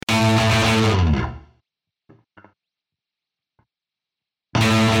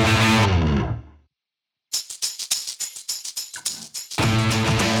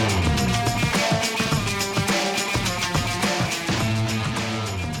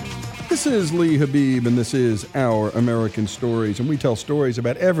This is Lee Habib, and this is Our American Stories, and we tell stories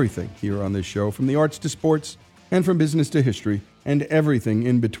about everything here on this show, from the arts to sports, and from business to history, and everything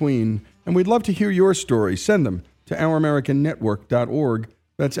in between. And we'd love to hear your stories. Send them to ouramericannetwork.org.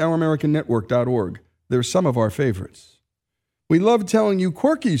 That's ouramericannetwork.org. They're some of our favorites. We love telling you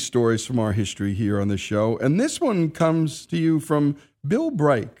quirky stories from our history here on this show, and this one comes to you from Bill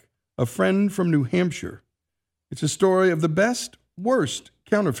Breik, a friend from New Hampshire. It's a story of the best, worst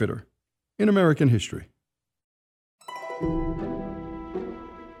counterfeiter in American history.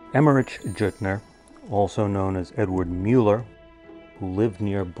 Emmerich Juttner, also known as Edward Mueller, who lived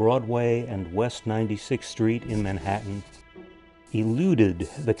near Broadway and West 96th Street in Manhattan, eluded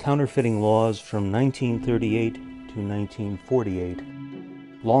the counterfeiting laws from 1938 to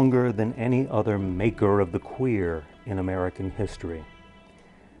 1948, longer than any other maker of the queer in American history.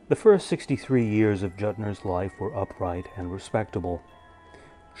 The first 63 years of Juttner's life were upright and respectable.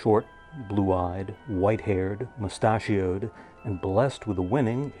 Short, blue-eyed, white-haired, mustachioed, and blessed with a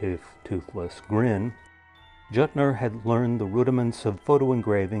winning, if toothless, grin, Juttner had learned the rudiments of photo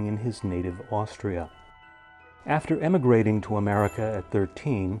engraving in his native Austria. After emigrating to America at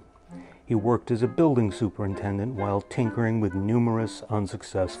 13, he worked as a building superintendent while tinkering with numerous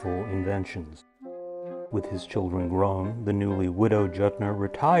unsuccessful inventions. With his children grown, the newly widowed Juttner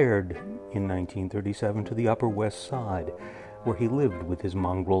retired in 1937 to the Upper West Side, where he lived with his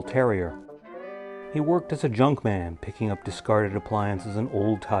mongrel terrier. He worked as a junkman, picking up discarded appliances and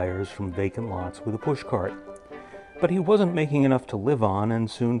old tires from vacant lots with a pushcart. But he wasn't making enough to live on and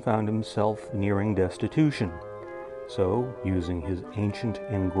soon found himself nearing destitution. So, using his ancient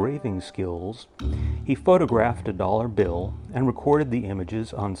engraving skills, he photographed a dollar bill and recorded the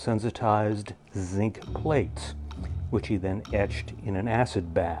images on sensitized zinc plates, which he then etched in an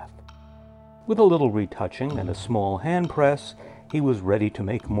acid bath. With a little retouching and a small hand press, he was ready to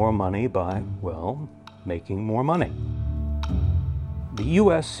make more money by, well, making more money. The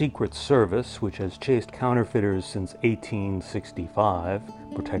U.S. Secret Service, which has chased counterfeiters since 1865,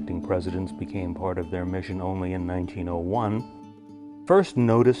 protecting presidents became part of their mission only in 1901, first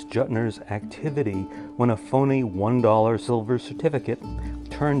noticed Juttner's activity when a phony $1 silver certificate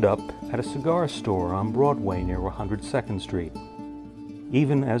turned up at a cigar store on Broadway near 102nd Street.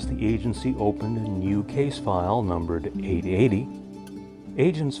 Even as the agency opened a new case file numbered 880,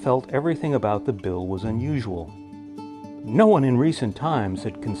 agents felt everything about the bill was unusual. No one in recent times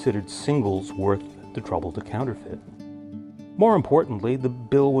had considered singles worth the trouble to counterfeit. More importantly, the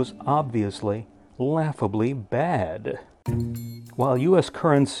bill was obviously, laughably bad. While U.S.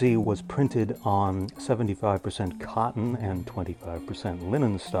 currency was printed on 75% cotton and 25%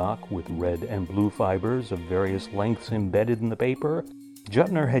 linen stock with red and blue fibers of various lengths embedded in the paper,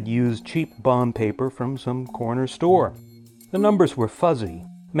 Juttner had used cheap bond paper from some corner store. The numbers were fuzzy.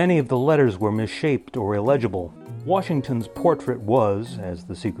 Many of the letters were misshaped or illegible. Washington's portrait was, as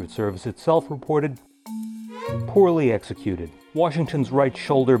the Secret Service itself reported, poorly executed. Washington's right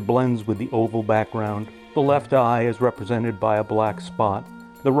shoulder blends with the oval background. The left eye is represented by a black spot.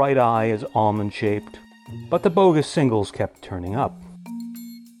 The right eye is almond-shaped. But the bogus singles kept turning up.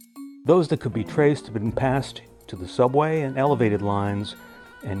 Those that could be traced had been passed to the subway and elevated lines,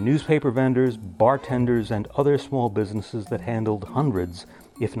 and newspaper vendors, bartenders, and other small businesses that handled hundreds,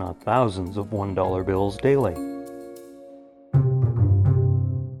 if not thousands, of $1 bills daily.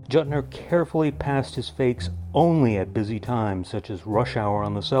 Juttner carefully passed his fakes only at busy times, such as rush hour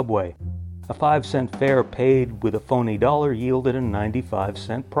on the subway. A 5-cent fare paid with a phony dollar yielded a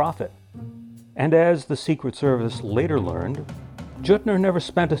 95-cent profit. And as the Secret Service later learned, Juttner never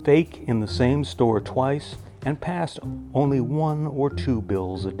spent a fake in the same store twice and passed only 1 or 2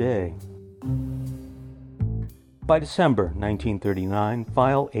 bills a day. By December 1939,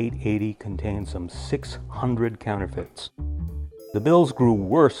 File 880 contained some 600 counterfeits. The bills grew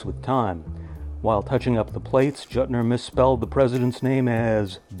worse with time. While touching up the plates, Juttner misspelled the president's name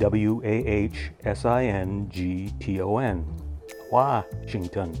as Washington.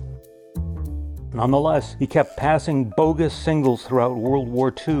 Washington. Nonetheless, he kept passing bogus singles throughout World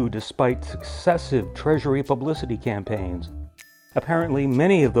War II despite successive Treasury publicity campaigns. Apparently,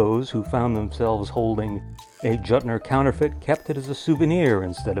 many of those who found themselves holding a Juttner counterfeit kept it as a souvenir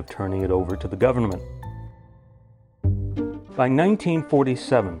instead of turning it over to the government. By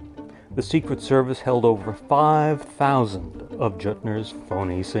 1947, the Secret Service held over 5,000 of Juttner's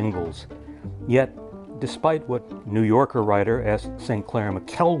phony singles. Yet, despite what New Yorker writer S. St. Clair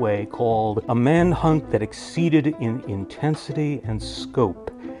McKelway called a manhunt that exceeded in intensity and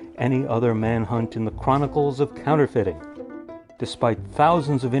scope any other manhunt in the chronicles of counterfeiting. Despite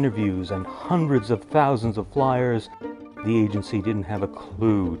thousands of interviews and hundreds of thousands of flyers, the agency didn't have a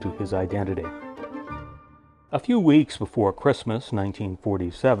clue to his identity. A few weeks before Christmas,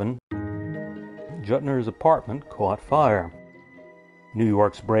 1947, Juttner's apartment caught fire. New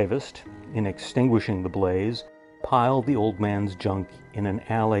York's bravest, in extinguishing the blaze, piled the old man's junk in an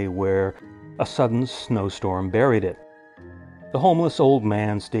alley where a sudden snowstorm buried it. The homeless old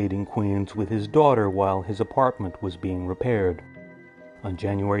man stayed in Queens with his daughter while his apartment was being repaired. On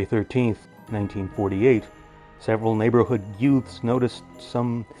January 13, 1948, several neighborhood youths noticed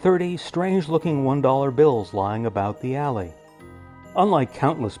some 30 strange-looking $1 bills lying about the alley. Unlike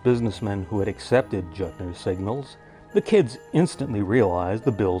countless businessmen who had accepted Juttner's signals, the kids instantly realized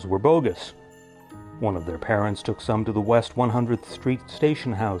the bills were bogus. One of their parents took some to the West 100th Street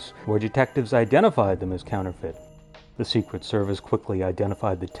station house, where detectives identified them as counterfeit. The Secret Service quickly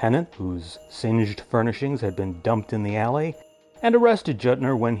identified the tenant, whose singed furnishings had been dumped in the alley, and arrested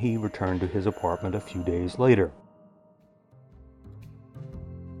Juttner when he returned to his apartment a few days later.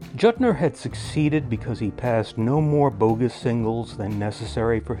 Juttner had succeeded because he passed no more bogus signals than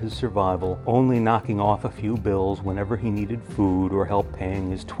necessary for his survival, only knocking off a few bills whenever he needed food or help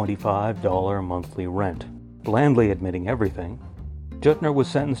paying his $25 monthly rent. Blandly admitting everything, Juttner was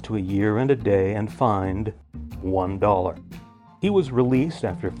sentenced to a year and a day and fined $1. He was released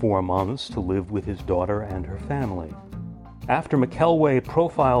after 4 months to live with his daughter and her family. After McElway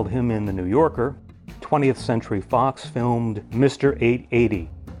profiled him in The New Yorker, 20th Century Fox filmed Mr. 880,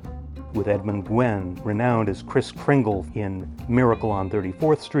 with Edmund Gwenn, renowned as Kris Kringle in Miracle on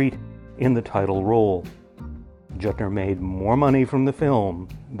 34th Street, in the title role. Juttner made more money from the film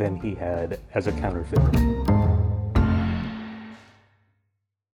than he had as a counterfeiter.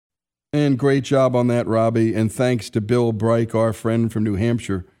 And great job on that, Robbie. And thanks to Bill Breich, our friend from New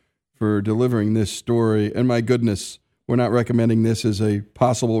Hampshire, for delivering this story. And my goodness, we're not recommending this as a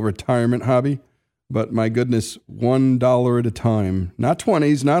possible retirement hobby, but my goodness, $1 at a time, not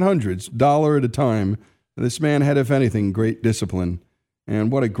 20s, not hundreds, $1 at a time. This man had, if anything, great discipline.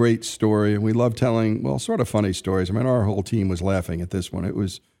 And what a great story. And we love telling, well, sort of funny stories. I mean, our whole team was laughing at this one. It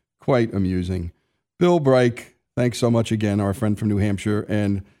was quite amusing. Bill Breich, thanks so much again, our friend from New Hampshire.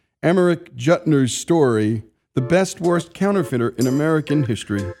 And Emmerich Juttner's story, the best worst counterfeiter in American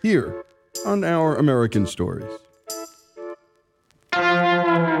history, here on Our American Stories.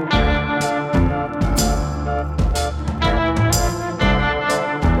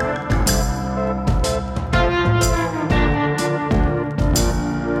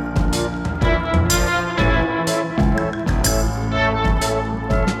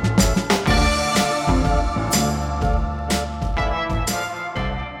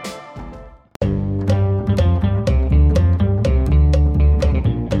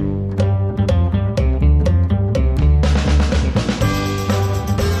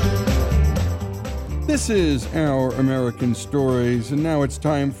 This is Our American Stories, and now it's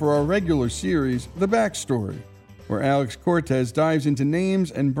time for our regular series, The Backstory, where Alex Cortez dives into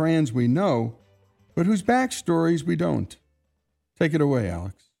names and brands we know, but whose backstories we don't. Take it away,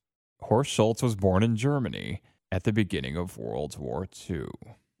 Alex. Horst Schulze was born in Germany at the beginning of World War II.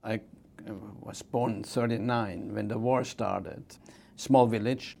 I was born in 1939 when the war started. Small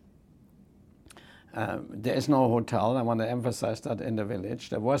village. There is no hotel. I want to emphasize that in the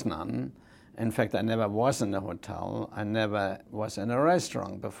village. There was none. In fact, I never was in a hotel. I never was in a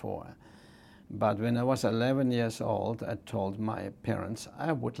restaurant before. But when I was 11 years old, I told my parents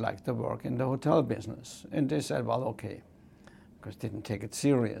I would like to work in the hotel business. And they said, well, okay, because didn't take it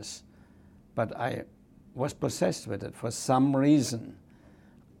serious. But I was possessed with it for some reason.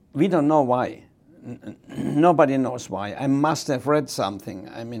 We don't know why. Nobody knows why. I must have read something.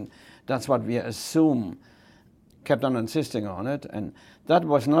 I mean, that's what we assume. Kept on insisting on it, and that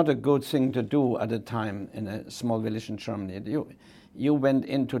was not a good thing to do at the time in a small village in Germany. You went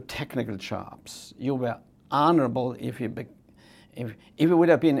into technical jobs. You were honorable if you would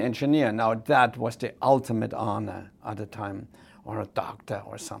have been an engineer. Now that was the ultimate honor at the time, or a doctor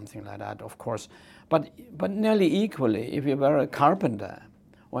or something like that, of course. But nearly equally, if you were a carpenter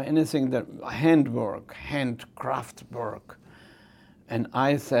or anything that handwork, handcraft work, and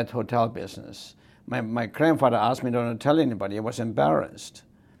I said hotel business. My grandfather asked me not to tell anybody. I was embarrassed.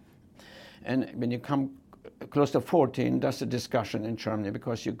 And when you come close to 14, that's a discussion in Germany,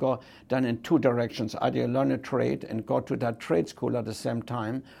 because you go down in two directions. Either you learn a trade and go to that trade school at the same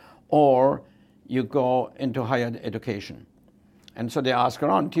time, or you go into higher education. And so they ask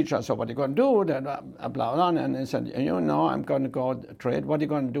around, teacher, so what are you going to do? Blah, blah, and they said, I'm going to go trade. What are you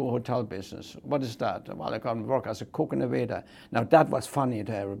going to do? Hotel business. What is that? Well, I'm going to work as a cook and a waiter. Now, that was funny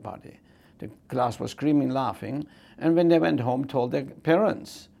to everybody. The class was screaming, laughing, and when they went home, told their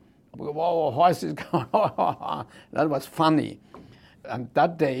parents. Whoa, horses going. That was funny. And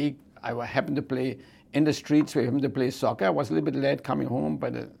that day, I happened to play in the streets. We happened to play soccer. I was a little bit late coming home,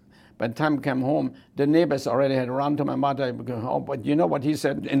 but by the time I came home, the neighbors already had run to my mother. Oh, but you know what he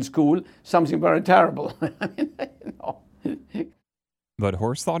said in school? Something very terrible. But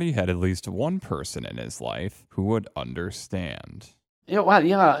Horst thought he had at least one person in his life who would understand. Yeah, well,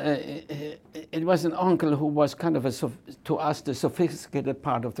 yeah, it was an uncle who was kind of, to us, the sophisticated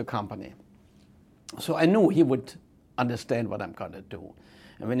part of the company. So I knew he would understand what I'm going to do.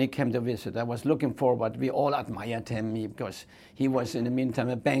 And when he came to visit, I was looking forward. We all admired him because he was, in the meantime,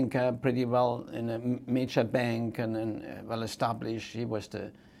 a banker, pretty well in a major bank and well established. He was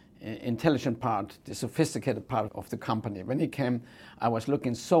the intelligent part, the sophisticated part of the company. When he came, I was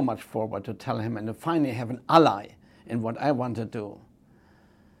looking so much forward to tell him and to finally have an ally in what I want to do.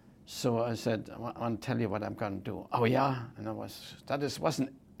 So I said, I want to tell you what I'm going to do. Oh, yeah? And that was an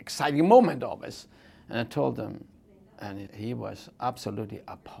exciting moment always. And I told him, and he was absolutely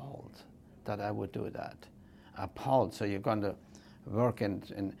appalled that I would do that. Appalled. So you're going to work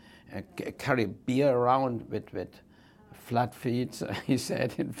and carry beer around with flat feet, he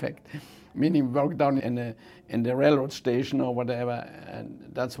said, in fact, meaning work down in the railroad station or whatever. And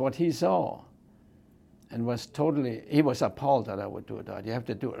that's what he saw. And he was appalled that I would do that. You have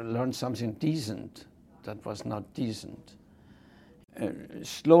to learn something decent. That was not decent.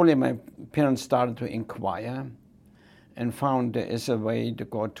 Slowly my parents started to inquire and found there is a way to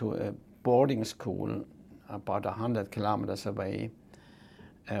go to a boarding school about 100 kilometers away,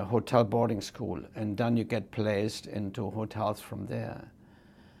 a hotel boarding school, and then you get placed into hotels from there.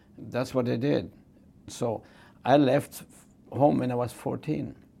 That's what I did. So I left home when I was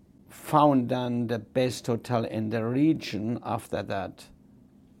 14. Found then the best hotel in the region after that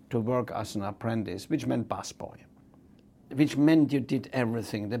to work as an apprentice, which meant busboy, which meant you did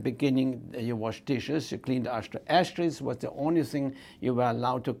everything. The beginning, you washed dishes, you cleaned ashtrays was the only thing you were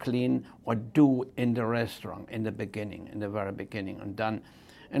allowed to clean or do in the restaurant in the beginning, in the very beginning,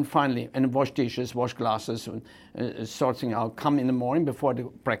 and finally, wash dishes, wash glasses, sorting out, come in the morning before the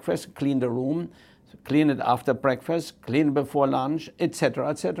breakfast, clean the room, clean it after breakfast, clean it before lunch, etc.,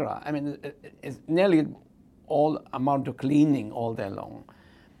 etc. I mean, it's nearly all amount of cleaning all day long.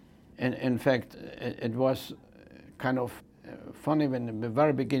 And in fact, it was kind of funny when in the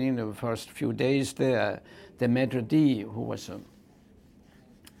very beginning, the first few days there, the maitre d', who was an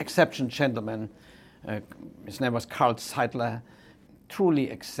exceptional gentleman, his name was Carl Seidler,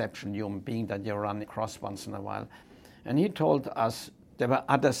 truly exceptional human being that you run across once in a while. And he told us there were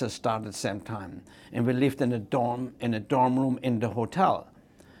others that started at the same time. And we lived in a dorm room in the hotel.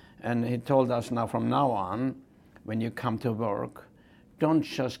 And he told us now from now on, when you come to work, don't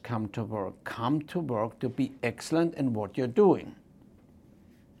just come to work to be excellent in what you're doing.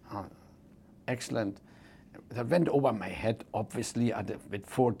 Excellent. That went over my head, obviously, with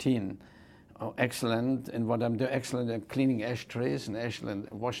 14. Oh, excellent in what I'm doing, excellent in cleaning ashtrays and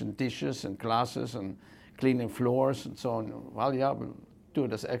excellent washing dishes and glasses and cleaning floors and so on. Well, yeah, we'll do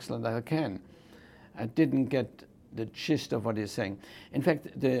it as excellent as I can. I didn't get the gist of what he's saying. In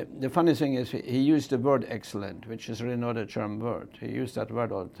fact, the funny thing is he used the word excellent, which is really not a German word. He used that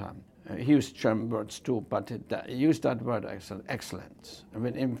word all the time. He used German words too, but he used that word excellence. I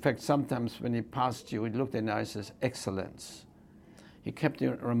mean, in fact, sometimes when he passed you, he looked in the eyes as excellence. He kept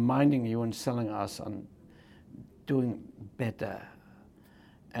reminding you and selling us on doing better.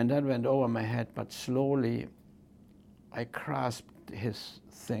 And that went over my head, but slowly I grasped his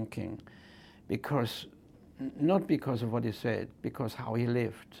thinking, not because of what he said, because how he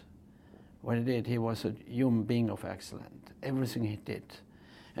lived. What he did, he was a human being of excellence, everything he did.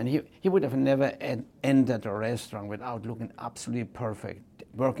 And he would have never entered a restaurant without looking absolutely perfect,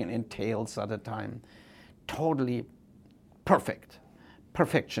 working in tails at a time, totally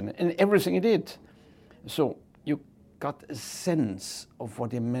perfection in everything he did. So you got a sense of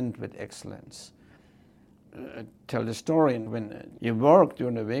what he meant with excellence. Tell the story, when you work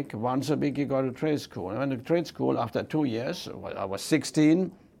during the week, once a week you go to trade school. I went to trade school after 2 years. I was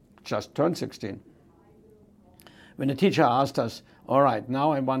 16, just turned 16. When the teacher asked us, all right,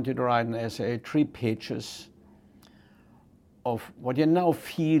 now I want you to write an essay, 3 pages of what you now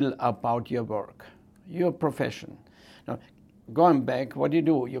feel about your work, your profession. Now, going back, what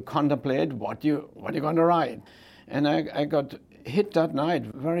do? You contemplate what you're going to write. And I got hit that night,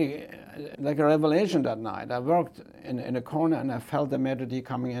 very like a revelation that night. I worked in a corner and I felt the maitre d'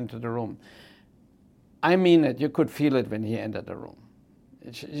 coming into the room. I mean it, you could feel it when he entered the room.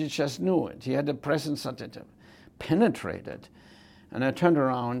 You just knew it. He had a presence that it penetrated. And I turned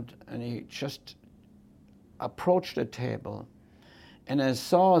around and he just approached the table And I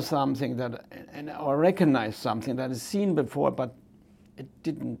saw something or recognized something that I'd seen before, but it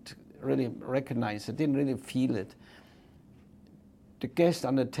didn't really recognize it, didn't really feel it. The guests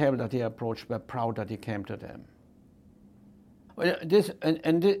on the table that he approached were proud that he came to them.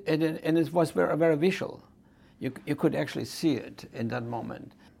 And it was very, very visual. You could actually see it in that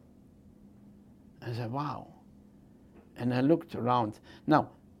moment. I said, wow. And I looked around. Now,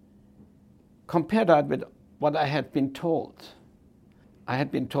 compare that with what I had been told. I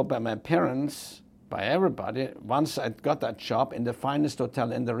had been told by my parents, by everybody, once I got that job in the finest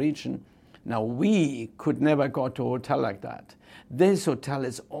hotel in the region. Now, we could never go to a hotel like that. This hotel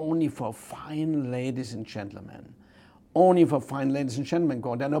is only for fine ladies and gentlemen. Only for fine ladies and gentlemen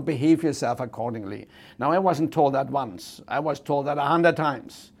go there. Now, behave yourself accordingly. Now, I wasn't told that once. I was told that 100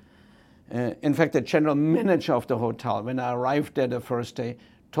 times. In fact, the general manager of the hotel, when I arrived there the first day,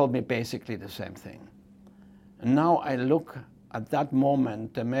 told me basically the same thing. And now I look at that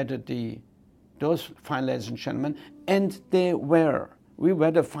moment, the maitre d', those fine ladies and gentlemen, and we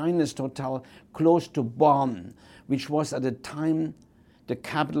were the finest hotel close to Bonn, which was at the time the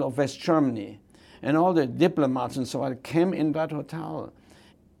capital of West Germany. And all the diplomats and so on came in that hotel.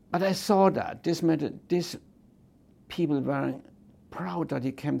 But I saw that, these people were proud that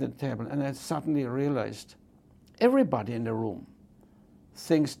he came to the table, and I suddenly realized everybody in the room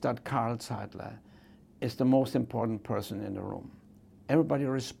thinks that Karl Zeidler is the most important person in the room. Everybody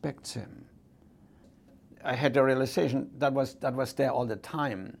respects him. I had the realization that was there all the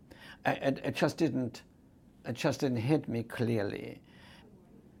time. It just didn't hit me clearly.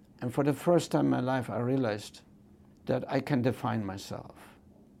 And for the first time in my life, I realized that I can define myself.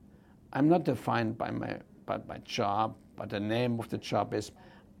 I'm not defined by my job, but the name of the job is,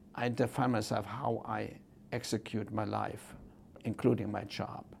 I define myself how I execute my life, including my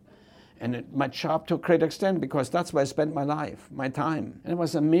job. And my job to a great extent, because that's where I spent my life, my time. And it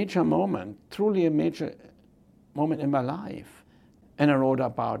was a major moment, truly a major moment in my life. And I wrote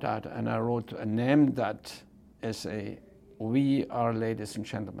about that, and I wrote a name that is we are ladies and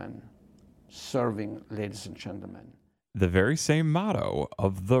gentlemen, serving ladies and gentlemen. The very same motto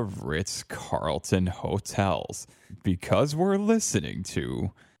of the Ritz-Carlton hotels, because we're listening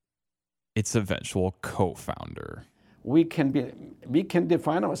to its eventual co-founder. We can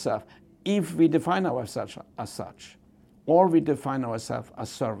define ourselves if we define ourselves as such, or we define ourselves as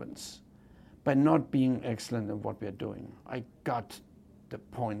servants, by not being excellent in what we're doing. I got the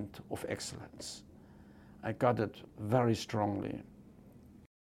point of excellence. I got it very strongly.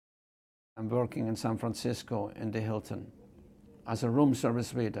 I'm working in San Francisco in the Hilton as a room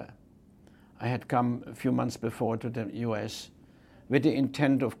service waiter. I had come a few months before to the US with the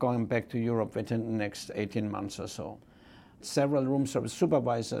intent of going back to Europe within the next 18 months or so. Several room service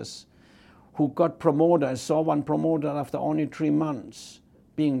supervisors who got promoted. I saw one promoted after only 3 months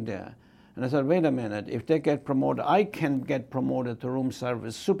being there. And I said, wait a minute, if they get promoted, I can get promoted to room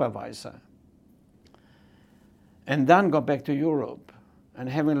service supervisor. And then go back to Europe. And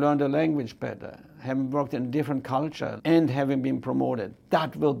having learned the language better, having worked in a different culture, and having been promoted,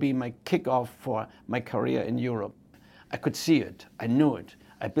 that will be my kickoff for my career in Europe. I could see it. I knew it.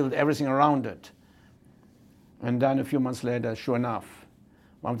 I built everything around it. And then a few months later, sure enough,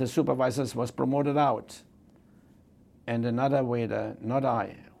 one of the supervisors was promoted out. And another waiter, not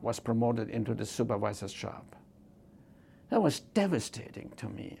I, was promoted into the supervisor's job. That was devastating to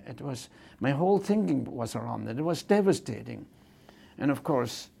me. My whole thinking was around it. It was devastating. And of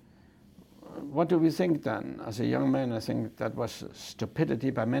course, what do we think then? As a young man, I think that was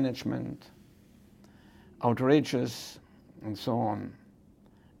stupidity by management, outrageous, and so on.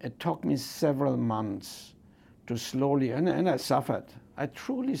 It took me several months to slowly, and I suffered. I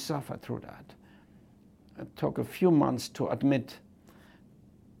truly suffered through that. It took a few months to admit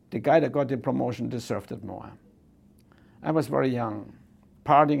the guy that got the promotion deserved it more. I was very young,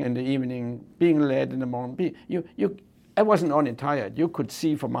 partying in the evening, being late in the morning. I wasn't only tired. You could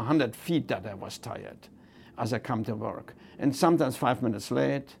see from 100 feet that I was tired as I come to work. And sometimes 5 minutes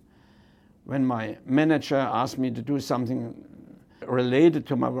late, when my manager asked me to do something related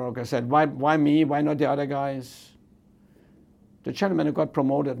to my work, I said, why me? Why not the other guys? The gentleman who got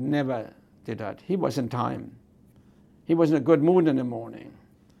promoted never did that. He was in time. He was in a good mood in the morning.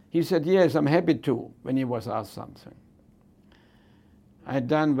 He said, yes, I'm happy to, when he was asked something. I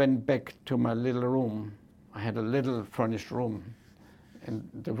then went back to my little room. I had a little furnished room in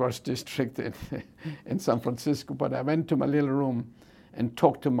the worst district in San Francisco, but I went to my little room and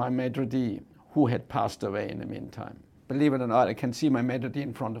talked to my maitre d', who had passed away in the meantime. Believe it or not, I can see my maitre d'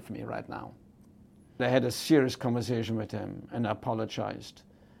 in front of me right now. I had a serious conversation with him and I apologized.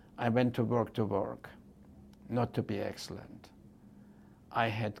 I went to work, not to be excellent. I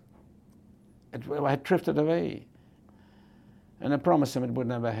had drifted away. And I promised him it would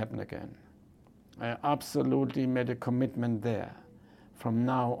never happen again. I absolutely made a commitment there. From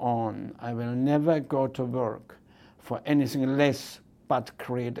now on, I will never go to work for anything less but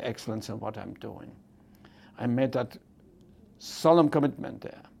create excellence in what I'm doing. I made that solemn commitment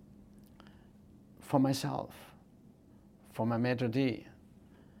there for myself, for my maitre d',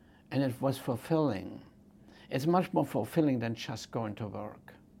 and it was fulfilling. It's much more fulfilling than just going to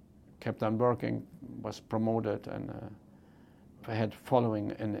work. Kept on working, was promoted, and I had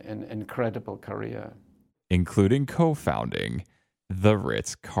following an incredible career. Including co-founding the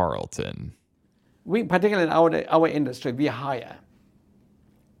Ritz-Carlton. We, particularly in our industry, we hire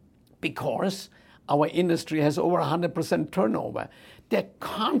because our industry has over 100% turnover. There are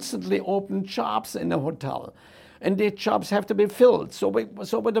constantly open jobs in the hotel, and the jobs have to be filled. So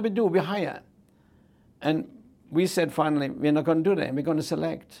what do? We hire. And we said finally, we're not going to do that. We're going to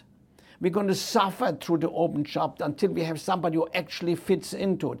select. We're going to suffer through the open job until we have somebody who actually fits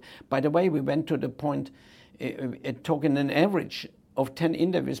into it. By the way, we went to the point, it took an average of 10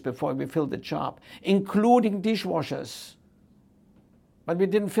 interviews before we filled the job, including dishwashers. But we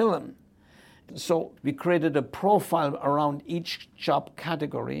didn't fill them. So we created a profile around each job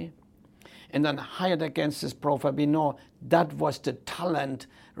category and then hired against this profile. We know that was the talent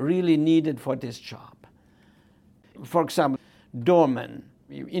really needed for this job. For example, doormen.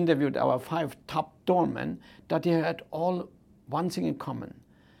 We interviewed our 5 top doormen that they had all one thing in common.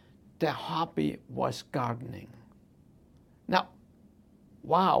 Their hobby was gardening. Now,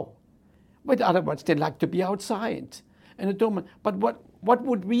 wow. With other words, they like to be outside. And a doorman. But what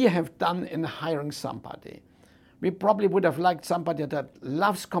would we have done in hiring somebody? We probably would have liked somebody that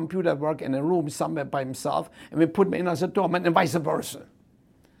loves computer work in a room somewhere by himself, and we put him in as a doorman and vice versa.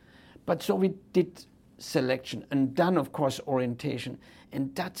 But so we did selection and then, of course, orientation.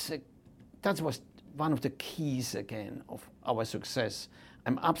 And that was one of the keys, again, of our success.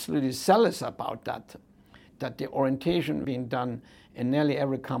 I'm absolutely zealous about that the orientation being done in nearly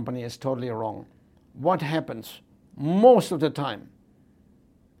every company is totally wrong. What happens most of the time?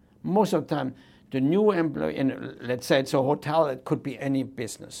 Most of the time, the new employee, let's say it's a hotel, it could be any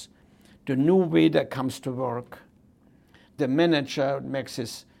business. The new waiter comes to work. The manager makes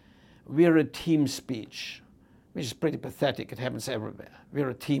his "we're a team" speech, which is pretty pathetic. It happens everywhere. We're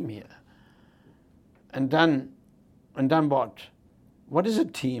a team here. And then what? What is a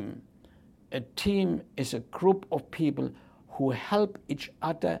team? A team is a group of people who help each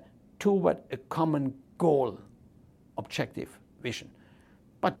other toward a common goal, objective, vision.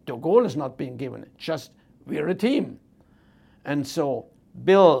 But the goal is not being given, just we're a team. And so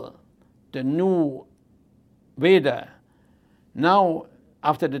Bill, the new waiter, now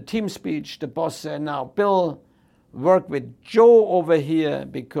after the team speech, the boss said, now Bill, work with Joe over here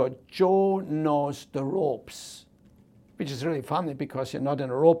because Joe knows the ropes. Which is really funny because you're not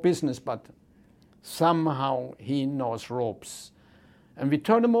in a rope business, but somehow he knows ropes. And we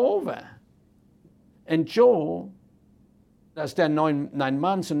turn him over. And Joe, as there 9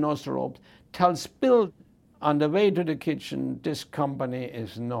 months and knows the ropes, tells Bill on the way to the kitchen, this company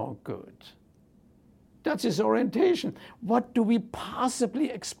is no good. That's his orientation. What do we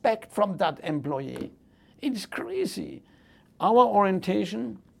possibly expect from that employee? It's crazy. Our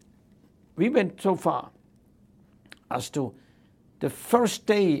orientation, we went so far as to the first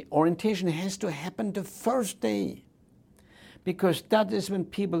day. Orientation has to happen the first day, because that is when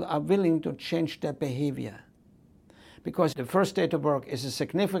people are willing to change their behavior. Because the first day to work is a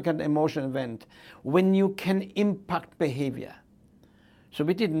significant emotional event when you can impact behavior. So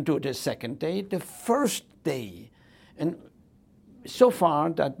we didn't do the second day, the first day. And so far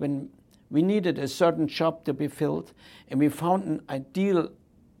that when we needed a certain job to be filled and we found an ideal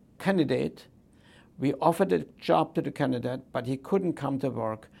candidate, we offered a job to the candidate, but he couldn't come to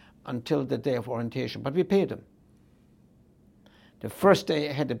work until the day of orientation. But we paid him. The first day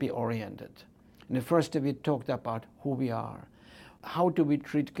had to be oriented. And the first day we talked about who we are. How do we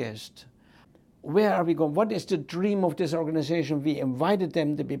treat guests? Where are we going? What is the dream of this organization? We invited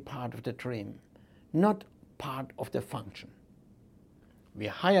them to be part of the dream, not part of the function. We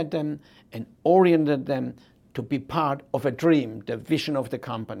hired them and oriented them to be part of a dream, the vision of the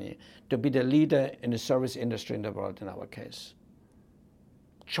company, to be the leader in the service industry in the world, in our case.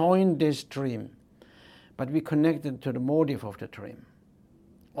 Join this dream. But we connected to the motive of the dream,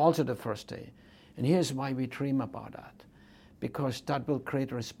 also the first day. And here's why we dream about that. Because that will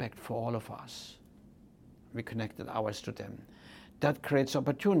create respect for all of us. We connected ours to them. That creates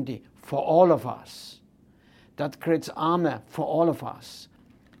opportunity for all of us. That creates honor for all of us.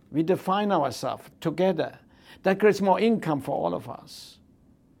 We define ourselves together. That creates more income for all of us.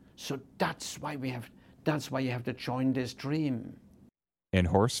 So that's why you have to join this dream. And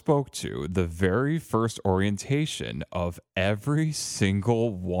Horst spoke to the very first orientation of every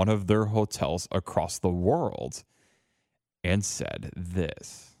single one of their hotels across the world and said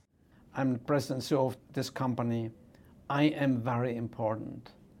this. I'm the president and CEO of this company. I am very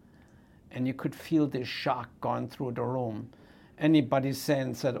important. And you could feel the shock going through the room. Anybody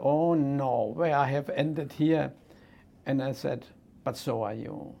said, oh no, where I have ended here. And I said, but so are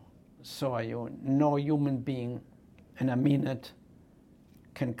you. So are you. No human being, and I mean it,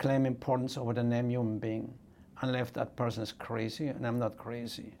 can claim importance over the name human being unless that person is crazy, and I'm not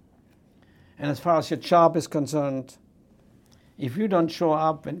crazy. And as far as your job is concerned, if you don't show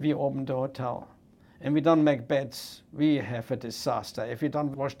up when we open the hotel, and we don't make beds, we have a disaster. If we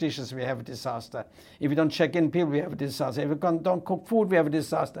don't wash dishes, we have a disaster. If we don't check in people, we have a disaster. If we don't cook food, we have a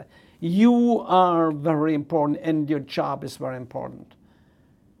disaster. You are very important, and your job is very important.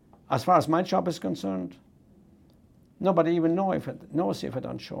 As far as my job is concerned, nobody even knows if I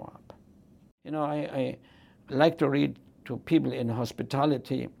don't show up. You know, I like to read to people in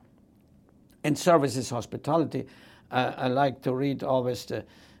hospitality, and services hospitality. I like to read always the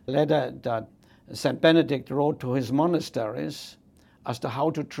letter that St. Benedict wrote to his monasteries as to how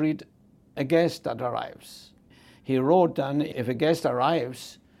to treat a guest that arrives. He wrote then, if a guest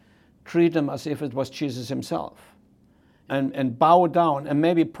arrives, treat him as if it was Jesus himself, and bow down and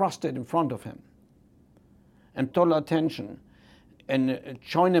maybe prostrate in front of him, and total attention, and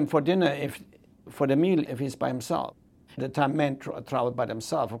join him for dinner for the meal if he's by himself. At the time men traveled by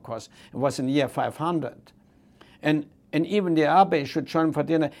themselves, of course. It was in the year 500. And even the Abbé should join for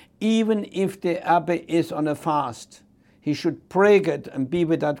dinner, even if the Abbé is on a fast. He should break it and be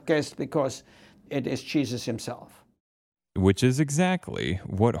with that guest because it is Jesus himself. Which is exactly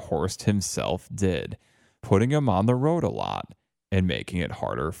what Horst himself did, putting him on the road a lot and making it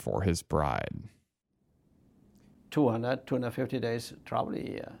harder for his bride. 250 days travel a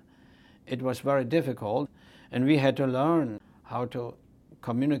year. It was very difficult, and we had to learn how to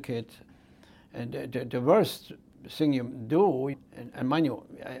communicate. And the worst thing you do, and mind you,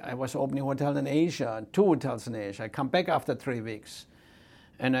 I was opening a hotel in Asia, 2 hotels in Asia. I come back after 3 weeks,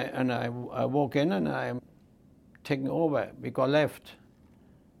 and I walk in and I'm taking over. We got left,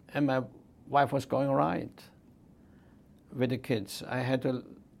 and my wife was going right with the kids. I had to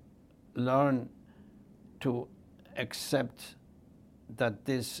learn to accept that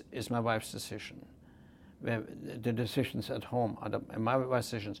this is my wife's decision. The decisions at home are my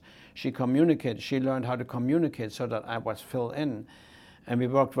wife's decisions. She communicated. She learned how to communicate so that I was filled in, and we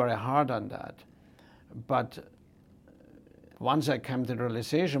worked very hard on that. But once I came to the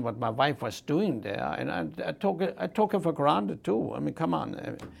realization what my wife was doing there, and I took her for granted too. I mean, come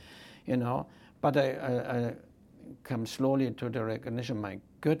on, you know. But I come slowly to the recognition. My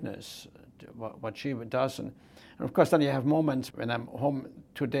goodness, what she does, and of course then you have moments when I'm home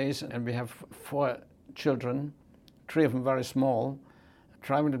 2 days and we have 4 children, 3 of them very small,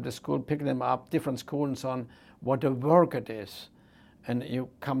 driving them to school, picking them up, different schools and so on, what a work it is. And you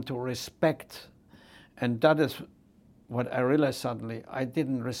come to respect. And that is what I realized suddenly. I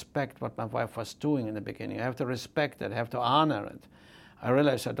didn't respect what my wife was doing in the beginning. I have to respect it, I have to honor it. I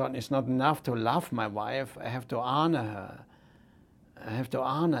realized it's not enough to love my wife, I have to honor her. I have to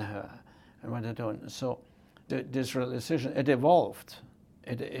honor her and what they're doing. So this realization, it evolved.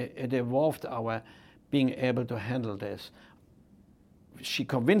 It evolved our being able to handle this. She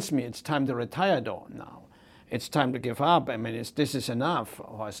convinced me it's time to retire though now. It's time to give up. I mean, this is enough,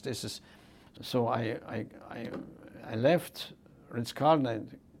 Horst. So I left Ritz-Carlton. I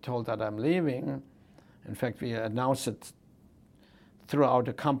told that I'm leaving. In fact, we announced it throughout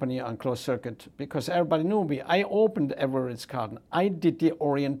the company on closed circuit because everybody knew me. I opened every Ritz-Carlton. I did the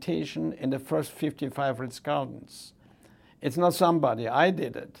orientation in the first 55 Ritz-Carltons. It's not somebody. I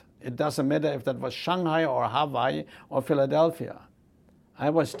did it. It doesn't matter if that was Shanghai or Hawaii or Philadelphia. I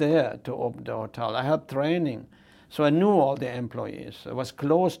was there to open the hotel. I had training. So I knew all the employees. I was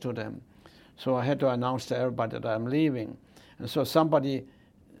close to them. So I had to announce to everybody that I'm leaving. And so somebody,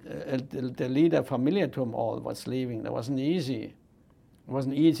 the leader familiar to them all, was leaving. That wasn't easy. It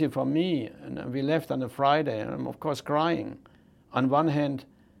wasn't easy for me. And we left on a Friday, and I'm, of course, crying. On one hand,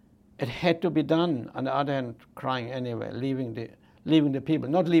 it had to be done. On the other hand, crying anyway, leaving the people,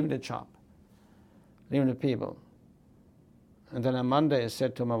 not leaving the job, leaving the people. And then on Monday, I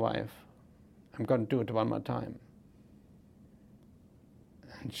said to my wife, I'm going to do it one more time.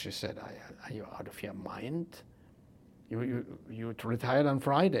 And she said, are you out of your mind? You retired on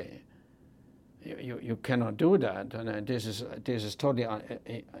Friday. You cannot do that. And this is totally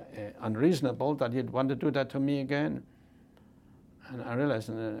unreasonable that you'd want to do that to me again. And I realized,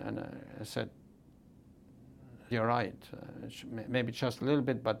 and I said, you're right. Maybe just a little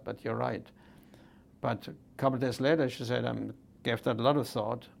bit, but you're right. But a couple of days later, she said, I gave that a lot of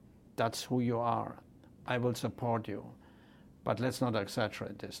thought. That's who you are. I will support you. But let's not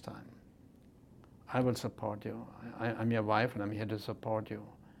exaggerate this time. I will support you. I'm your wife, and I'm here to support you.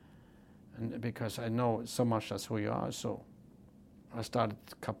 And because I know so much that's who you are, so I started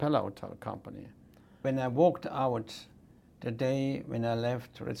Capella Hotel Company. When I walked out the day when I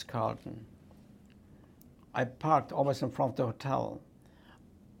left Ritz-Carlton, I parked always in front of the hotel.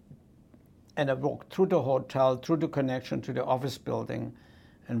 And I walked through the hotel, through the connection to the office building,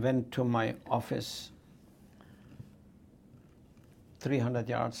 and went to my office, 300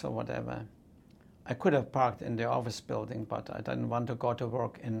 yards or whatever. I could have parked in the office building, but I didn't want to go to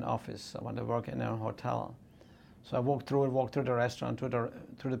work in an office. I want to work in a hotel. So I walked through the restaurant,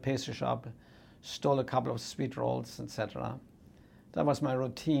 through the pastry shop, stole a couple of sweet rolls, etc. That was my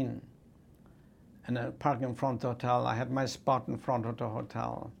routine. And I parked in front of the hotel. I had my spot in front of the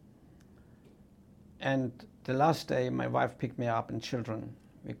hotel. And the last day, my wife picked me up and children.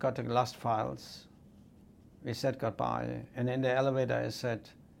 We got the last files. We said goodbye. And in the elevator, I said,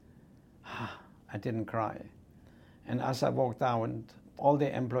 I didn't cry. And as I walked down, all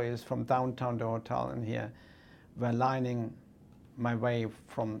the employees from downtown the hotel and here were lining my way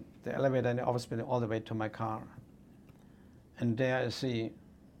from the elevator in the office building all the way to my car. And there I see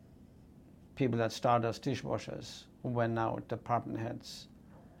people that started as dishwashers, who were now department heads.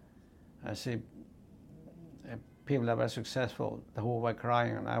 I see people that were successful, who were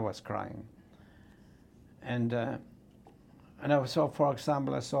crying, and I was crying. And I saw, for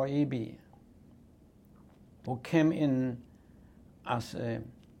example, I saw E.B., who came in as a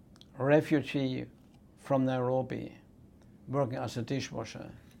refugee from Nairobi, working as a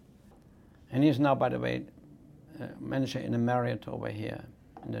dishwasher. And he's now, by the way, manager in a Marriott over here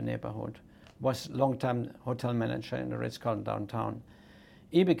in the neighborhood. Was long-time hotel manager in the Ritz-Carlton downtown.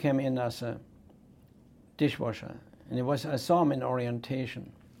 He came in as a dishwasher, and I saw him in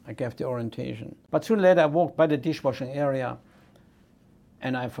orientation. I gave the orientation. But soon later, I walked by the dishwashing area,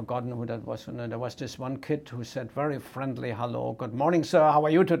 and I've forgotten who that was. And there was this one kid who said very friendly, hello, good morning, sir, how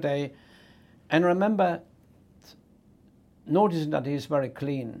are you today? And remember noticing that he's very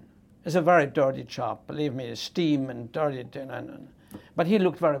clean. It's a very dirty job, believe me, steam and dirty, but he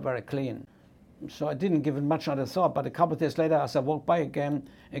looked very, very clean. So I didn't give it much other thought, but a couple of days later, as I walked by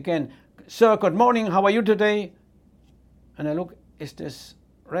again, sir, good morning, how are you today? And I look, is this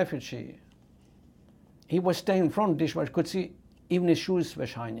refugee? He was staying in front of the dishwasher, could see even his shoes were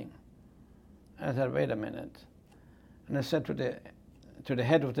shining. And I said, wait a minute. And I said to the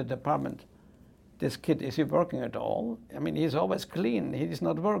head of the department, this kid, is he working at all? I mean, he's always clean, he's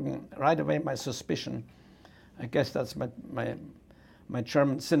not working. Right away, my suspicion, I guess that's my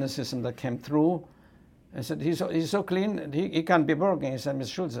German cynicism that came through. I said, he's so clean, he can't be working. He said, Ms.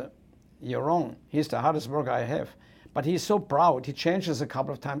 Schulze, you're wrong. He's the hardest worker I have. But he's so proud. He changes a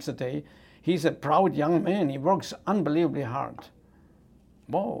couple of times a day. He's a proud young man. He works unbelievably hard.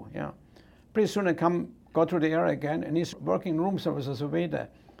 Whoa, yeah. Pretty soon I go to the area again, and he's working room service as a waiter.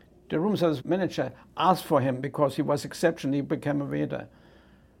 The room service manager asked for him because he was exceptional. He became a waiter.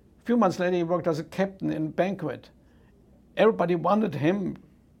 A few months later, he worked as a captain in a banquet. Everybody wanted him.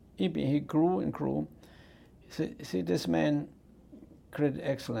 He grew and grew. See, this man created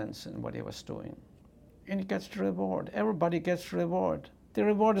excellence in what he was doing. And he gets the reward. Everybody gets the reward. The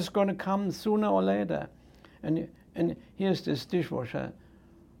reward is going to come sooner or later. And here's this dishwasher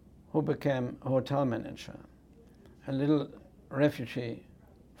who became a hotel manager, a little refugee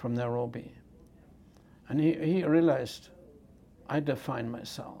from Nairobi. And he realized, I define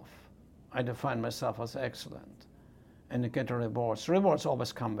myself as excellent. And to get the rewards. Rewards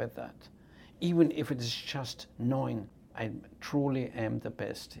always come with that. Even if it is just knowing I truly am the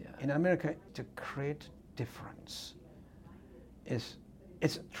best here. In America, to create difference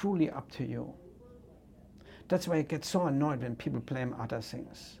it's truly up to you. That's why I get so annoyed when people blame other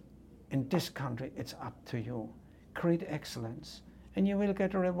things. In this country, it's up to you. Create excellence, and you will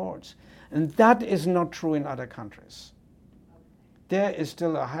get the rewards. And that is not true in other countries. There is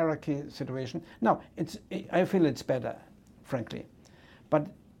still a hierarchy situation. Now, I feel it's better, frankly. But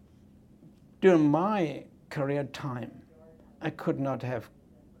during my career time, I could not have,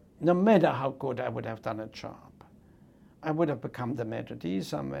 no matter how good I would have done a job, I would have become the maitre d'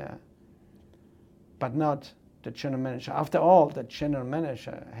 somewhere, but not the general manager. After all, the general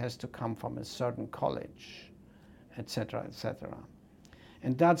manager has to come from a certain college, etc., etc.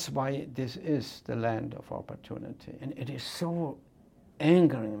 And that's why this is the land of opportunity. And it is so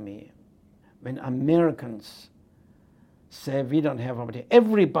angering me when Americans say we don't have opportunity.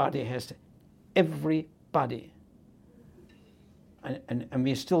 Everybody has, everybody. And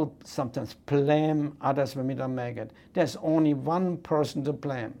we still sometimes blame others when we don't make it. There's only one person to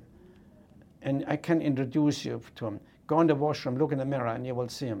blame. And I can introduce you to him. Go in the washroom, look in the mirror, and you will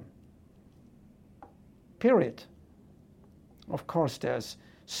see him. Period. Of course, there's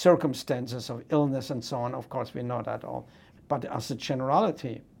circumstances of illness and so on. Of course, we know that all. But as a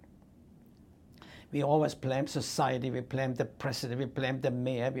generality, we always blame society, we blame the president, we blame the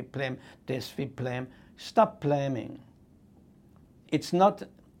mayor, we blame this, we blame. Stop blaming. It's not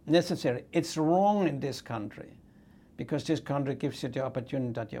necessary. It's wrong in this country because this country gives you the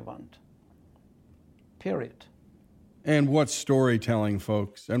opportunity that you want. Period. And what storytelling,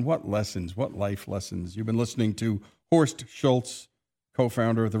 folks, and what lessons, what life lessons. You've been listening to Horst Schultz,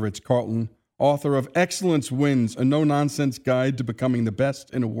 co-founder of the Ritz-Carlton, author of Excellence Wins, a no-nonsense guide to becoming the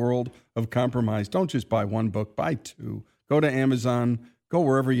best in a world of compromise. Don't just buy one book, buy two. Go to Amazon, go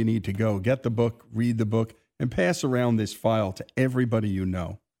wherever you need to go. Get the book, read the book, and pass around this file to everybody you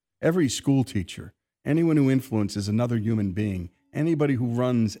know. Every school teacher, anyone who influences another human being, anybody who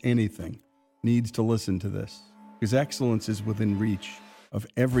runs anything needs to listen to this. Because excellence is within reach of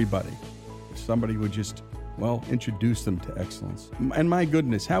everybody. If somebody would just, introduce them to excellence. And my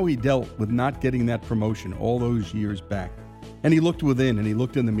goodness, how he dealt with not getting that promotion all those years back. And he looked within and he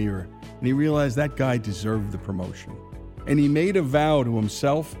looked in the mirror and he realized that guy deserved the promotion. And he made a vow to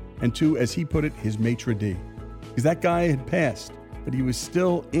himself and to, as he put it, his maitre d'. Because that guy had passed, but he was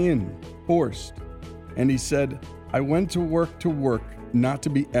still in Horst. And he said, I went to work, not to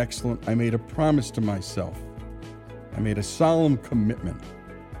be excellent. I made a promise to myself. I made a solemn commitment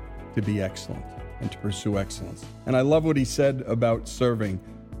to be excellent and to pursue excellence. And I love what he said about serving.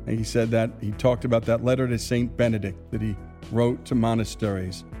 And he said that he talked about that letter to St. Benedict that he wrote to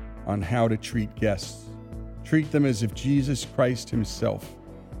monasteries on how to treat guests. Treat them as if Jesus Christ himself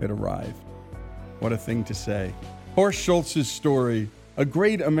had arrived. What a thing to say. Horst Schultz's story, a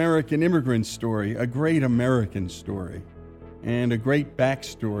great American immigrant story, a great American story, and a great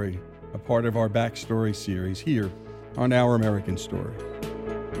backstory, a part of our backstory series here on Our American Story.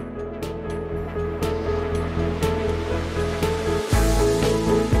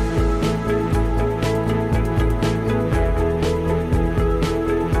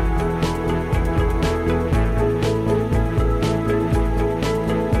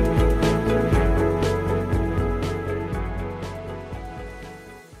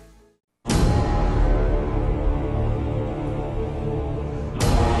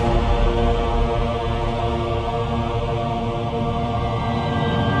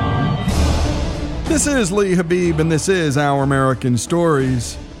 This is Lee Habib, and this is Our American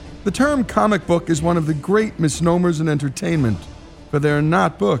Stories. The term comic book is one of the great misnomers in entertainment, for they're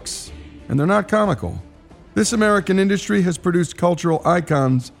not books, and they're not comical. This American industry has produced cultural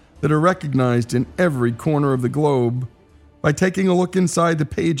icons that are recognized in every corner of the globe. By taking a look inside the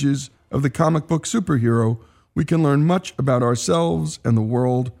pages of the comic book superhero, we can learn much about ourselves and the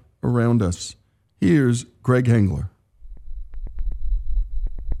world around us. Here's Greg Hengler.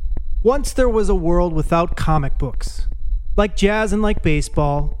 Once there was a world without comic books. Like jazz and like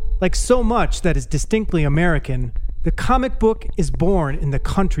baseball, like so much that is distinctly American, the comic book is born in the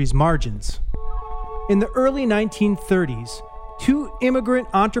country's margins. In the early 1930s, two immigrant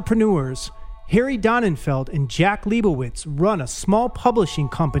entrepreneurs, Harry Donenfeld and Jack Leibowitz, run a small publishing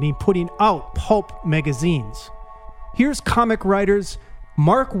company putting out pulp magazines. Here's comic writers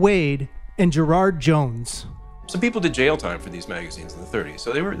Mark Waid and Gerard Jones. Some people did jail time for these magazines in the 30s,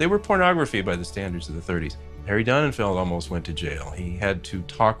 so they were pornography by the standards of the 30s. Harry Donenfeld almost went to jail. He had to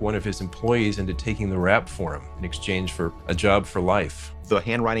talk one of his employees into taking the rap for him in exchange for a job for life. The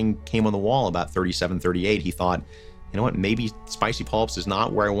handwriting came on the wall about 37, 38. He thought, you know what, maybe spicy pulps is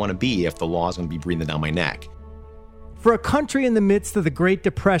not where I want to be if the law is going to be breathing down my neck. For a country in the midst of the Great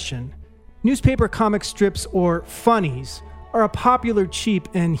Depression, newspaper comic strips, or funnies, are a popular, cheap,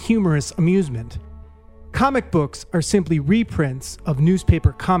 and humorous amusement. Comic books are simply reprints of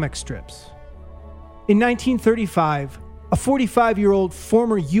newspaper comic strips. In 1935, a 45-year-old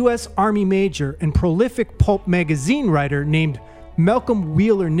former U.S. Army major and prolific pulp magazine writer named Malcolm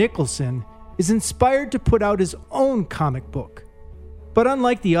Wheeler Nicholson is inspired to put out his own comic book. But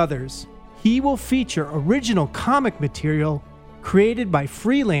unlike the others, he will feature original comic material created by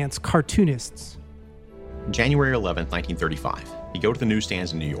freelance cartoonists. January 11th, 1935, you go to the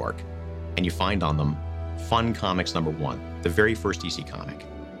newsstands in New York, and you find on them Fun Comics #1, the very first DC comic.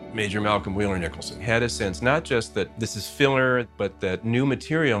 Major Malcolm Wheeler Nicholson had a sense not just that this is filler, but that new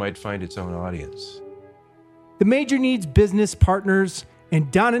material might find its own audience. The major needs business partners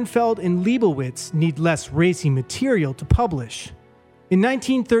and Donenfeld and Leibowitz need less racy material to publish. In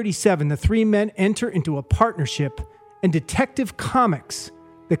 1937, the three men enter into a partnership, and Detective Comics,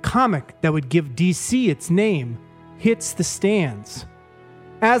 the comic that would give DC its name, hits the stands.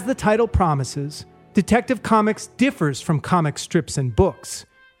 As the title promises, Detective Comics differs from comic strips and books.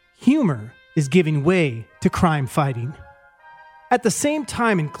 Humor is giving way to crime fighting. At the same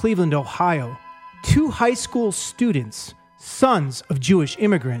time in Cleveland, Ohio, two high school students, sons of Jewish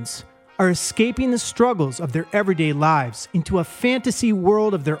immigrants, are escaping the struggles of their everyday lives into a fantasy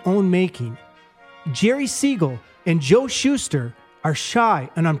world of their own making. Jerry Siegel and Joe Shuster are shy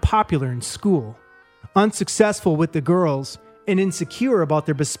and unpopular in school, unsuccessful with the girls, and insecure about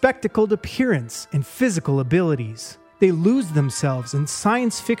their bespectacled appearance and physical abilities. They lose themselves in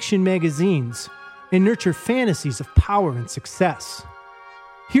science fiction magazines and nurture fantasies of power and success.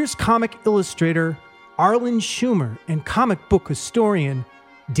 Here's comic illustrator Arlen Schumer and comic book historian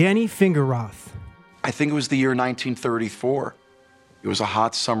Danny Fingerroth. I think it was the year 1934. It was a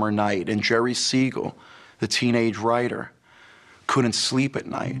hot summer night, and Jerry Siegel, the teenage writer, couldn't sleep at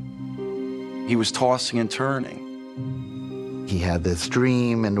night. He was tossing and turning. He had this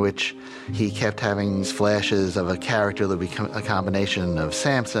dream in which he kept having flashes of a character that would become a combination of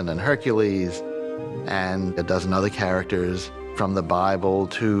Samson and Hercules and a dozen other characters, from the Bible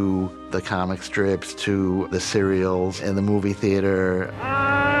to the comic strips to the serials in the movie theater.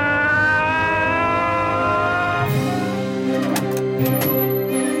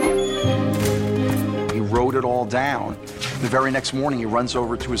 He wrote it all down. The very next morning, he runs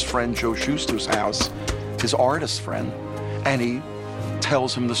over to his friend Joe Shuster's house, his artist friend, and he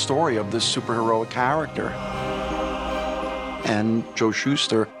tells him the story of this superheroic character. And Joe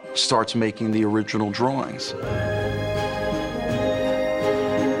Shuster starts making the original drawings.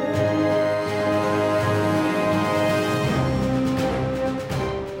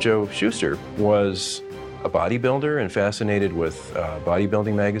 Joe Shuster was a bodybuilder and fascinated with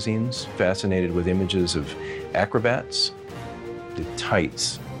bodybuilding magazines, fascinated with images of acrobats, the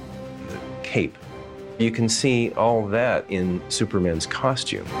tights, the cape. You can see all that in Superman's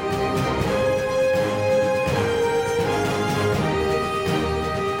costume.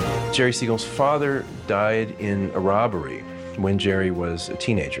 Jerry Siegel's father died in a robbery when Jerry was a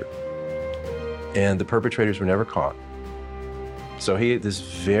teenager, and the perpetrators were never caught. So he had this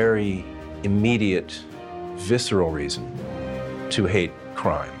very immediate, visceral reason to hate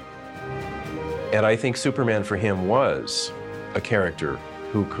crime. And I think Superman for him was a character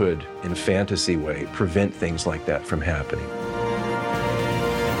who could, in a fantasy way, prevent things like that from happening.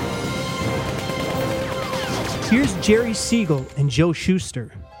 Here's Jerry Siegel and Joe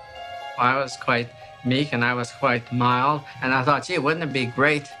Shuster. I was quite meek and I was quite mild, and I thought, gee, wouldn't it be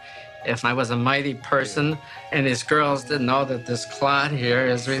great if I was a mighty person and these girls didn't know that this clod here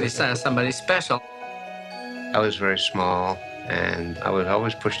is really somebody special. I was very small, and I was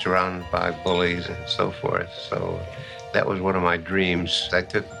always pushed around by bullies and so forth, so that was one of my dreams. I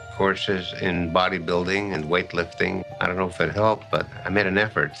took courses in bodybuilding and weightlifting. I don't know if it helped, but I made an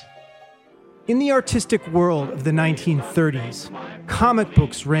effort. In the artistic world of the 1930s, comic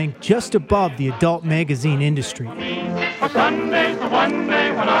books ranked just above the adult magazine industry. For Sunday's the one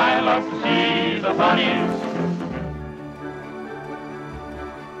day when I love to see the bunnies.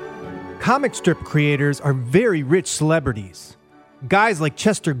 Comic strip creators are very rich celebrities. Guys like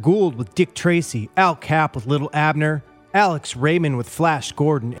Chester Gould with Dick Tracy, Al Cap with Little Abner, Alex Raymond with Flash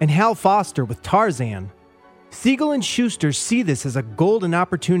Gordon, and Hal Foster with Tarzan. Siegel and Shuster see this as a golden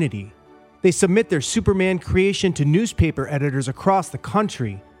opportunity. They submit their Superman creation to newspaper editors across the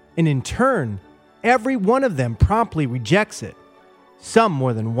country, and in turn, every one of them promptly rejects it, some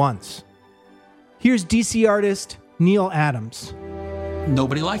more than once. Here's DC artist Neil Adams.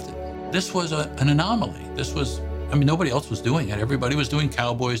 Nobody liked it. This was an anomaly. Nobody else was doing it. Everybody was doing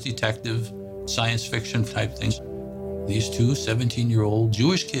cowboys, detective, science fiction type things. These two 17-year-old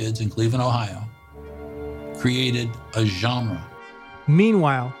Jewish kids in Cleveland, Ohio, created a genre.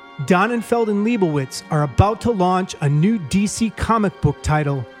 Meanwhile, Donenfeld and Leibowitz are about to launch a new DC comic book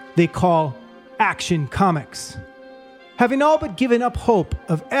title they call Action Comics. Having all but given up hope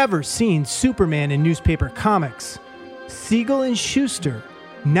of ever seeing Superman in newspaper comics, Siegel and Shuster,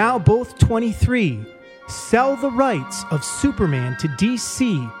 now both 23, sell the rights of Superman to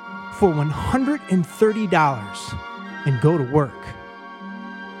DC for $130 and go to work.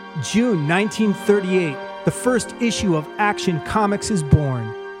 June 1938, the first issue of Action Comics is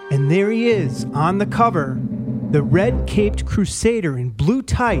born, and there he is on the cover, the red-caped crusader in blue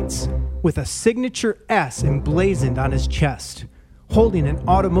tights with a signature S emblazoned on his chest, holding an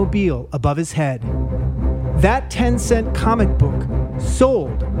automobile above his head. That 10-cent comic book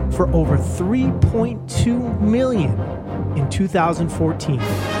sold for over $3.2 million in 2014.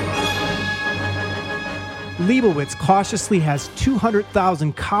 Leibowitz cautiously has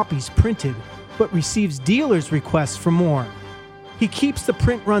 200,000 copies printed, but receives dealers' requests for more. He keeps the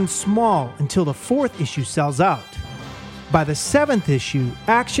print run small until the 4th issue sells out. By the 7th issue,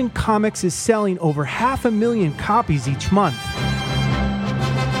 Action Comics is selling over 500,000 copies each month.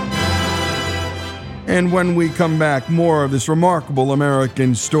 And when we come back, more of this remarkable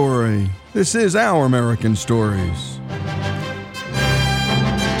American story. This is Our American Stories.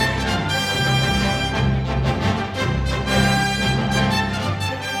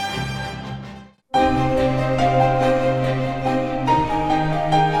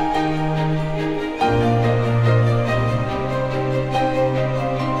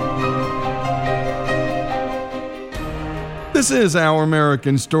 This is Our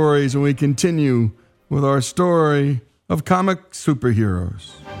American Stories, and we continue with our story of comic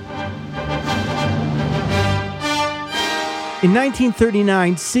superheroes. In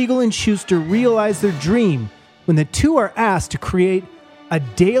 1939, Siegel and Schuster realized their dream when the two are asked to create a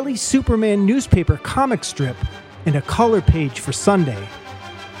daily Superman newspaper comic strip and a color page for Sunday.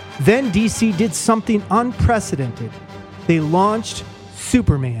 Then DC did something unprecedented. They launched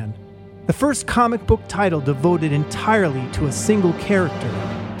Superman, the first comic book title devoted entirely to a single character.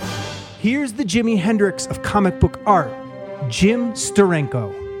 Here's the Jimi Hendrix of comic book art, Jim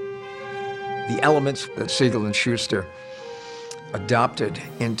Steranko. The elements that Siegel and Schuster adopted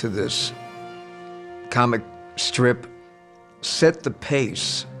into this comic strip set the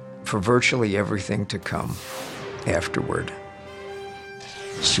pace for virtually everything to come afterward.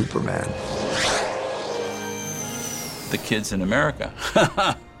 Superman. The kids in America,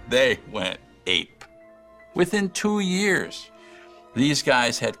 they went ape. Within 2 years, these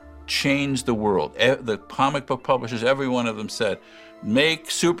guys had changed the world. The comic book publishers, every one of them said, make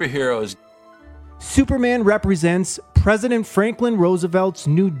superheroes. Superman represents President Franklin Roosevelt's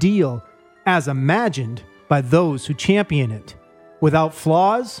New Deal as imagined by those who champion it, without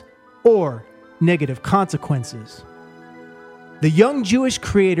flaws or negative consequences. The young Jewish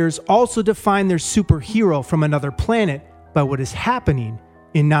creators also define their superhero from another planet by what is happening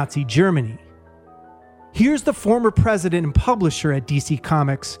in Nazi Germany. Here's the former president and publisher at DC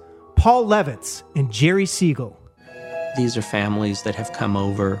Comics, Paul Levitz and Jerry Siegel. These are families that have come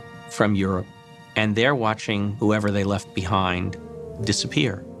over from Europe, and they're watching whoever they left behind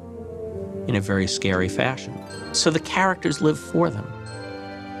disappear in a very scary fashion. So the characters live for them.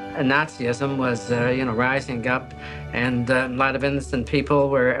 Nazism was, rising up, and a lot of innocent people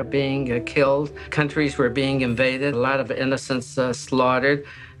were being killed. Countries were being invaded, a lot of innocents slaughtered,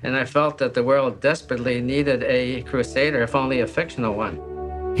 and I felt that the world desperately needed a crusader, if only a fictional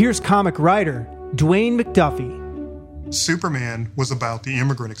one. Here's comic writer Dwayne McDuffie. Superman was about the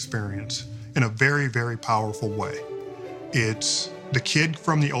immigrant experience in a very, very powerful way. It's the kid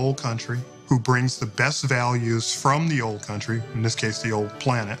from the old country who brings the best values from the old country, in this case the old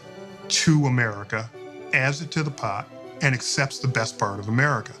planet, to America, adds it to the pot, and accepts the best part of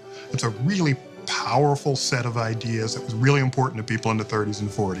America. It's a really powerful set of ideas that was really important to people in the 30s and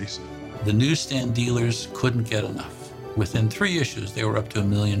 40s. The newsstand dealers couldn't get enough. Within 3 issues, they were up to 1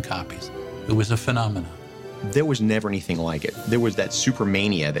 million copies. It was a phenomenon. There was never anything like it. There was that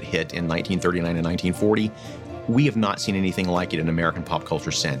Supermania that hit in 1939 and 1940. We have not seen anything like it in American pop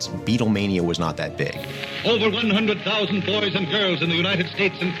culture since. Beatlemania was not that big. Over 100,000 boys and girls in the United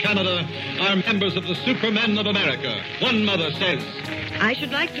States and Canada are members of the Supermen of America. One mother says, I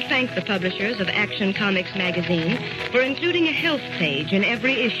should like to thank the publishers of Action Comics magazine for including a health page in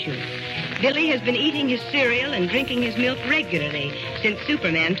every issue. Billy has been eating his cereal and drinking his milk regularly since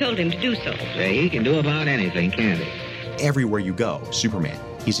Superman told him to do so. He can do about anything, can't he? Everywhere you go, Superman.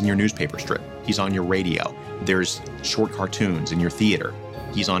 He's in your newspaper strip. He's on your radio. There's short cartoons in your theater.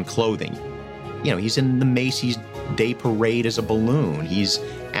 He's on clothing. He's in the Macy's Day Parade as a balloon. He's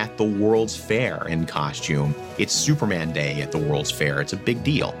at the World's Fair in costume. It's Superman Day at the World's Fair. It's a big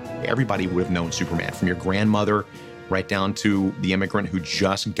deal. Everybody would have known Superman, from your grandmother right down to the immigrant who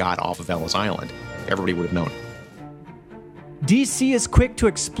just got off of Ellis Island. Everybody would have known. DC is quick to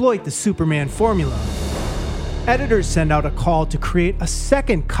exploit the Superman formula. Editors send out a call to create a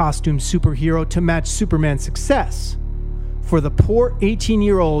second costume superhero to match Superman's success. For the poor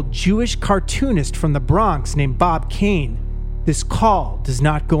 18-year-old Jewish cartoonist from the Bronx named Bob Kane, this call does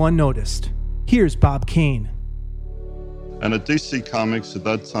not go unnoticed. Here's Bob Kane. And at DC Comics at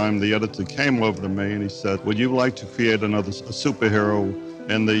that time, the editor came over to me and he said, would you like to create another superhero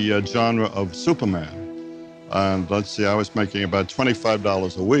in the genre of Superman? And let's see, I was making about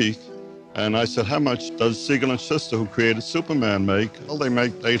 $25 a week. And I said, how much does Siegel and Shuster, who created Superman, make? Well, they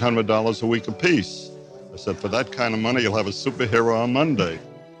make $800 a week apiece. I said, for that kind of money, you'll have a superhero on Monday.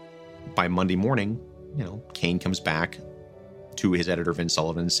 By Monday morning, Kane comes back to his editor, Vince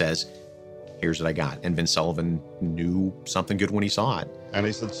Sullivan, and says, here's what I got. And Vince Sullivan knew something good when he saw it. And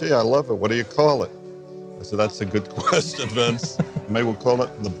he said, gee, I love it. What do you call it? I said, that's a good question, Vince. Maybe we'll call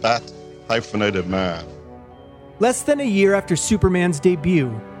it the Bat-Hyphenated Man. Less than a year after Superman's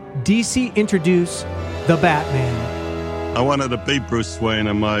debut, DC introduced the Batman. I wanted to be Bruce Wayne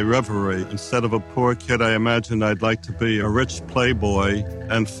in my reverie. Instead of a poor kid, I imagined I'd like to be a rich playboy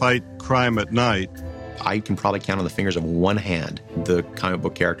and fight crime at night. I can probably count on the fingers of one hand the comic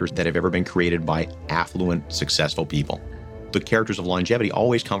book characters that have ever been created by affluent, successful people. The characters of longevity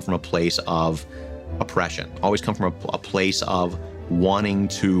always come from a place of oppression, always come from a place of wanting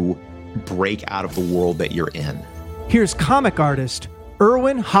to break out of the world that you're in. Here's comic artist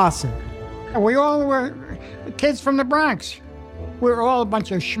Erwin Hassan. We all were kids from the Bronx. We were all a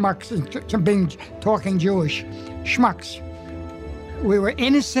bunch of schmucks, talking Jewish. Schmucks. We were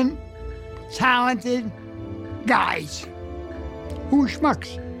innocent, talented guys. Who were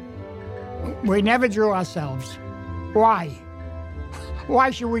schmucks? We never drew ourselves. Why?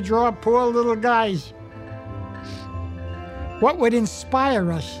 Why should we draw poor little guys? What would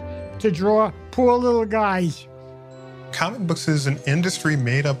inspire us to draw poor little guys? Comic books is an industry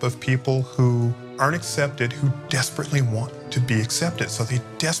made up of people who aren't accepted, who desperately want to be accepted. So they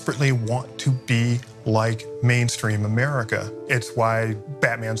desperately want to be like mainstream America. It's why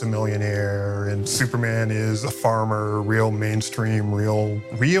Batman's a millionaire and Superman is a farmer, real mainstream,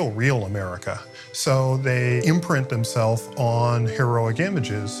 real America. So they imprint themselves on heroic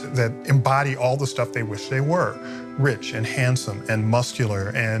images that embody all the stuff they wish they were. Rich and handsome and muscular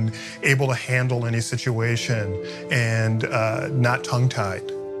and able to handle any situation and not tongue-tied.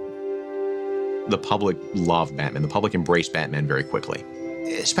 The public loved Batman. The public embraced Batman very quickly,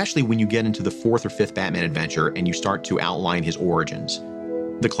 especially when you get into the fourth or fifth Batman adventure and you start to outline his origins.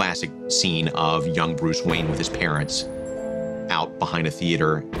 The classic scene of young Bruce Wayne with his parents out behind a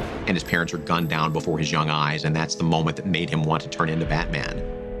theater and his parents are gunned down before his young eyes, and that's the moment that made him want to turn into Batman.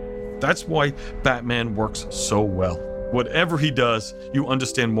 That's why Batman works so well. Whatever he does, you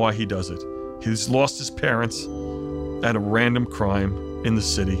understand why he does it. He's lost his parents at a random crime in the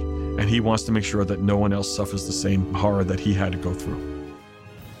city, and he wants to make sure that no one else suffers the same horror that he had to go through.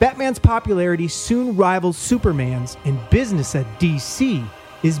 Batman's popularity soon rivals Superman's, and business at DC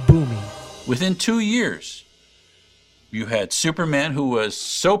is booming. Within 2 years, you had Superman, who was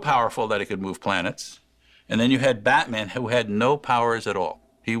so powerful that he could move planets, and then you had Batman, who had no powers at all.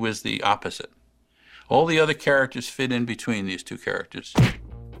 He was the opposite. All the other characters fit in between these two characters.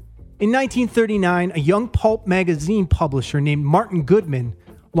 In 1939, a young pulp magazine publisher named Martin Goodman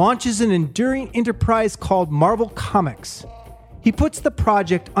launches an enduring enterprise called Marvel Comics. He puts the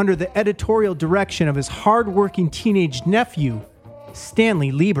project under the editorial direction of his hard-working teenage nephew,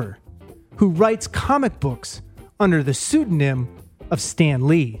 Stanley Lieber, who writes comic books under the pseudonym of Stan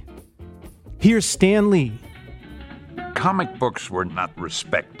Lee. Here's Stan Lee. Comic books were not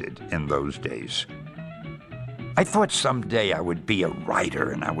respected in those days. I thought someday I would be a writer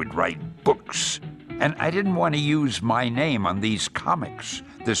and I would write books. And I didn't want to use my name on these comics,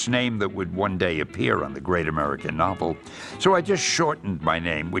 this name that would one day appear on the Great American Novel. So I just shortened my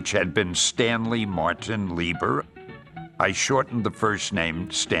name, which had been Stanley Martin Lieber. I shortened the first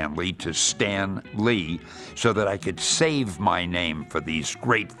name, Stanley, to Stan Lee, so that I could save my name for these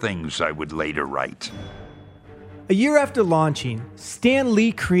great things I would later write. A year after launching, Stan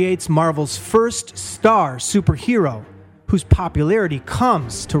Lee creates Marvel's first star superhero, whose popularity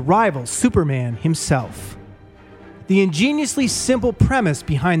comes to rival Superman himself. The ingeniously simple premise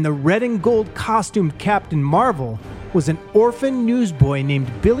behind the red and gold costumed Captain Marvel was an orphan newsboy named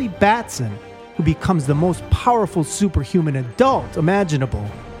Billy Batson, who becomes the most powerful superhuman adult imaginable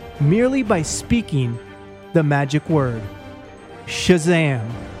merely by speaking the magic word, Shazam.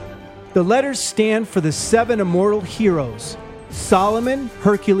 The letters stand for the 7 immortal heroes: Solomon,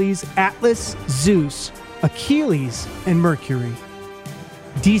 Hercules, Atlas, Zeus, Achilles, and Mercury.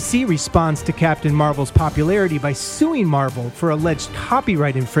 DC responds to Captain Marvel's popularity by suing Marvel for alleged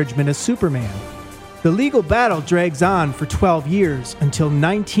copyright infringement of Superman. The legal battle drags on for 12 years until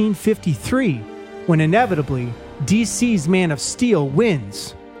 1953, when inevitably DC's Man of Steel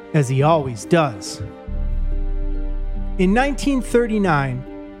wins, as he always does. In 1939,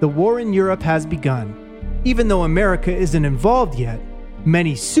 the war in Europe has begun. Even though America isn't involved yet,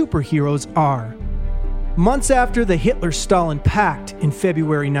 many superheroes are. Months after the Hitler-Stalin Pact in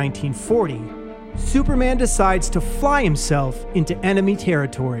February 1940, Superman decides to fly himself into enemy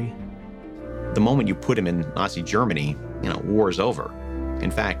territory. The moment you put him in Nazi Germany, war is over.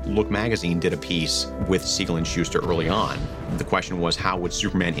 In fact, Look magazine did a piece with Siegel and Schuster early on. The question was, how would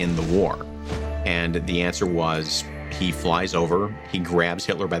Superman end the war? And the answer was, he flies over, he grabs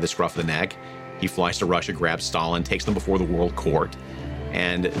Hitler by the scruff of the neck, he flies to Russia, grabs Stalin, takes them before the World Court.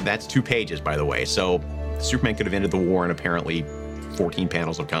 And that's 2 pages, by the way. So Superman could have ended the war in apparently 14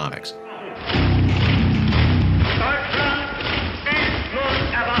 panels of comics.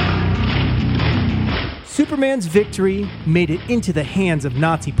 Superman's victory made it into the hands of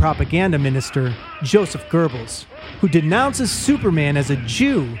Nazi propaganda minister Joseph Goebbels, who denounces Superman as a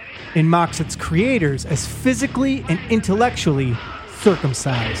Jew and mocks its creators as physically and intellectually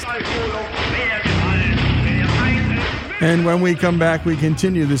circumcised. And when we come back, we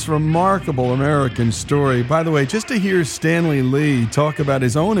continue this remarkable American story. By the way, just to hear Stanley Lee talk about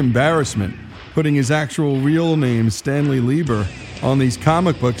his own embarrassment, putting his actual real name, Stanley Lieber, on these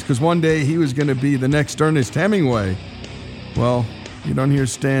comic books, because one day he was going to be the next Ernest Hemingway. Well, you don't hear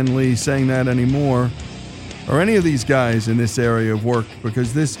Stan Lee saying that anymore, or any of these guys in this area of work,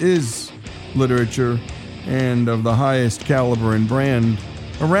 because this is literature and of the highest caliber and brand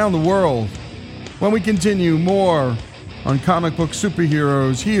around the world. When we continue more on comic book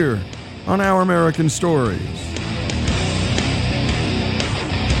superheroes here on Our American Stories.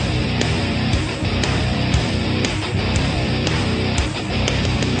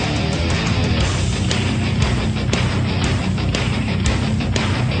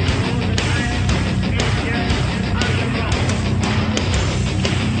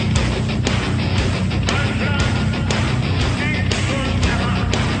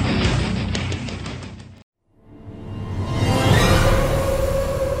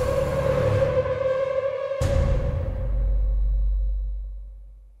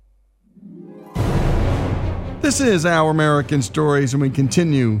 This is Our American Stories, and we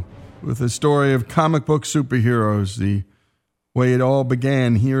continue with the story of comic book superheroes, the way it all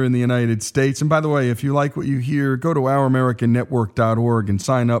began here in the United States. And by the way, if you like what you hear, go to OurAmericanNetwork.org and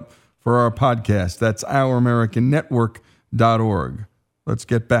sign up for our podcast. That's OurAmericanNetwork.org. Let's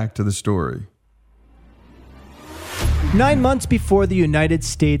get back to the story. 9 months before the United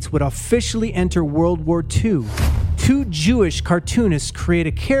States would officially enter World War II, 2 Jewish cartoonists create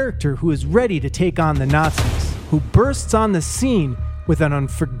a character who is ready to take on the Nazis, who bursts on the scene with an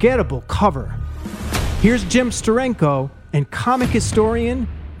unforgettable cover. Here's Jim Steranko and comic historian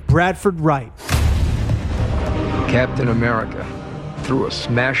Bradford Wright. Captain America threw a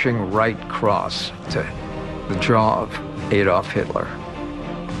smashing right cross to the jaw of Adolf Hitler.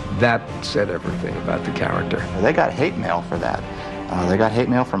 That said everything about the character. They got hate mail for that. They got hate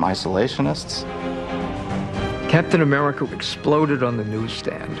mail from isolationists. Captain America exploded on the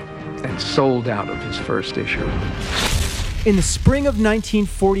newsstand and sold out of his first issue. In the spring of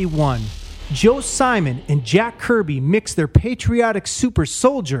 1941, Joe Simon and Jack Kirby mixed their patriotic super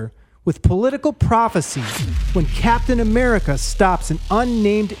soldier with political prophecy when Captain America stops an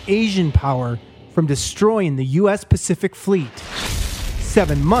unnamed Asian power from destroying the U.S. Pacific Fleet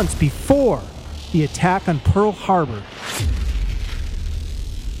 7 months before the attack on Pearl Harbor.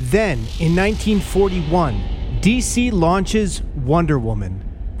 Then, in 1941, DC launches Wonder Woman,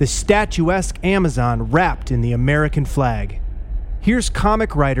 the statuesque Amazon wrapped in the American flag. Here's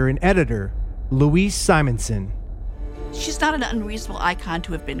comic writer and editor Louise Simonson. She's not an unreasonable icon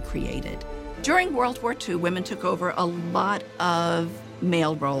to have been created. During World War II, women took over a lot of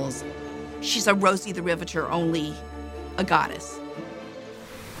male roles. She's a Rosie the Riveter, only a goddess.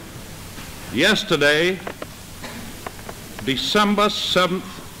 Yesterday, December 7th,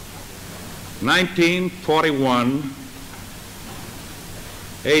 1941,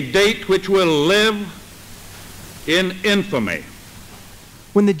 a date which will live in infamy.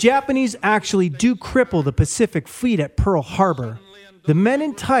 When the Japanese actually do cripple the Pacific Fleet at Pearl Harbor, the men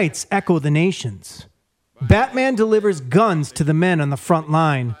in tights echo the nations. Batman delivers guns to the men on the front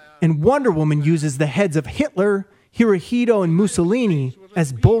line, and Wonder Woman uses the heads of Hitler, Hirohito, and Mussolini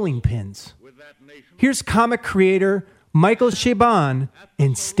as bowling pins. Here's comic creator Michael Chabon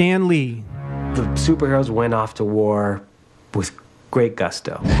and Stan Lee. The superheroes went off to war with great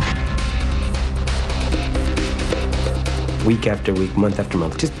gusto. Week after week, month after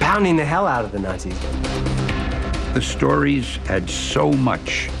month, just pounding the hell out of the Nazis. The stories had so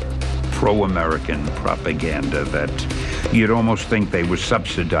much pro-American propaganda that you'd almost think they were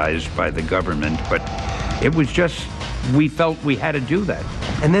subsidized by the government, but it was just, we felt we had to do that.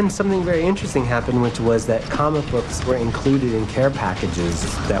 And then something very interesting happened, which was that comic books were included in care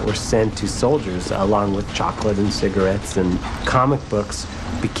packages that were sent to soldiers, along with chocolate and cigarettes. And comic books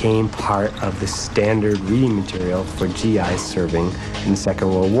became part of the standard reading material for GIs serving in the Second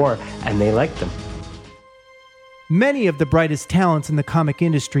World War, and they liked them. Many of the brightest talents in the comic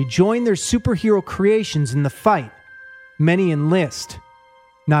industry join their superhero creations in the fight. Many enlist.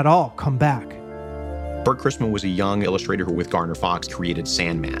 Not all come back. Bert Christman was a young illustrator who, with Gardner Fox, created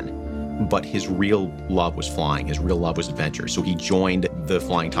Sandman. But his real love was flying. His real love was adventure. So he joined the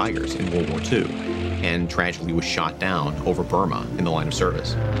Flying Tigers in World War II and tragically was shot down over Burma in the line of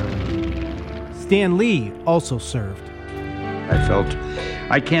service. Stan Lee also served. I felt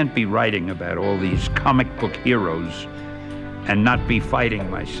I can't be writing about all these comic book heroes and not be fighting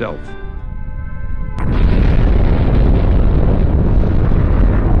myself.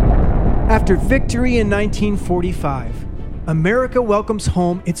 After victory in 1945, America welcomes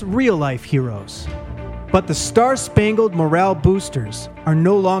home its real-life heroes. But the star-spangled morale boosters are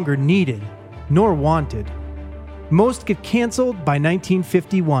no longer needed nor wanted. Most get canceled by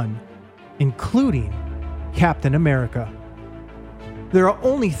 1951, including Captain America. There are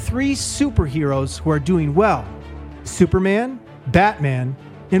only 3 superheroes who are doing well: Superman, Batman,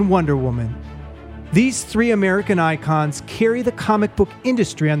 and Wonder Woman. These 3 American icons carry the comic book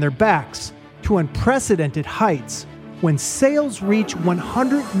industry on their backs to unprecedented heights when sales reach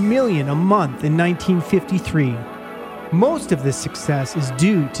 100 million a month in 1953. Most of this success is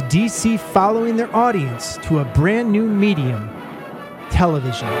due to DC following their audience to a brand new medium: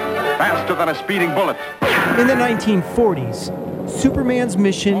 television. Faster than a speeding bullet. In the 1940s, Superman's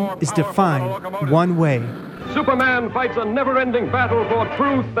mission is defined one way: Superman fights a never-ending battle for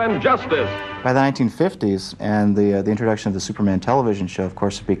truth and justice. By the 1950s and the introduction of the Superman television show, of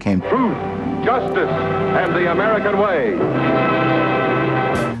course, it became Truth, justice, and the American way.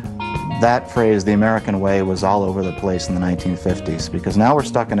 That phrase, the American way, was all over the place in the 1950s, because now we're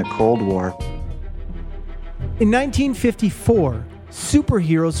stuck in a Cold War. In 1954,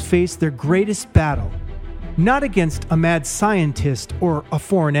 superheroes face their greatest battle, not against a mad scientist or a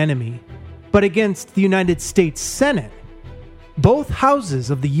foreign enemy, but against the United States Senate. Both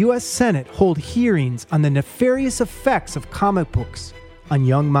houses of the U.S. Senate hold hearings on the nefarious effects of comic books on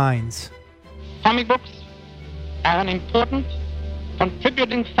young minds. Comic books are an important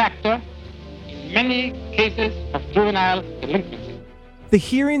contributing factor in many cases of juvenile delinquency. The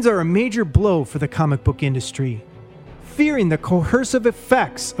hearings are a major blow for the comic book industry. Fearing the coercive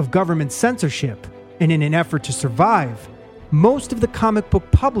effects of government censorship, and in an effort to survive, most of the comic book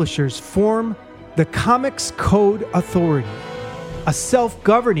publishers form the Comics Code Authority, a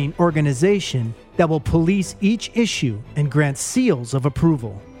self-governing organization that will police each issue and grant seals of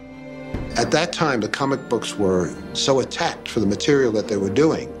approval. At that time, the comic books were so attacked for the material that they were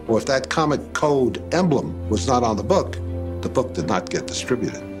doing. Or if that comic code emblem was not on the book did not get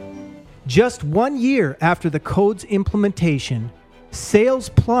distributed. Just 1 year after the code's implementation, sales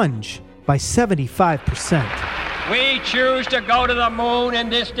plunge by 75%. We choose to go to the moon in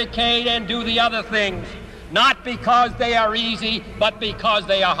this decade and do the other things, not because they are easy, but because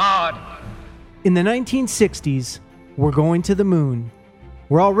they are hard. In the 1960s, we're going to the moon.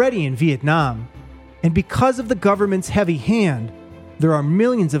 We're already in Vietnam. And because of the government's heavy hand, there are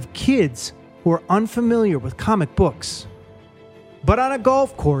millions of kids who are unfamiliar with comic books. But on a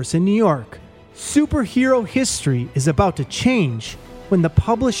golf course in New York, superhero history is about to change when the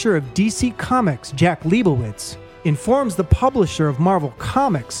publisher of DC Comics, Jack Leibowitz, informs the publisher of Marvel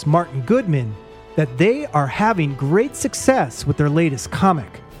Comics, Martin Goodman, that they are having great success with their latest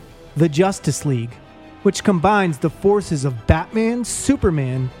comic, The Justice League, which combines the forces of Batman,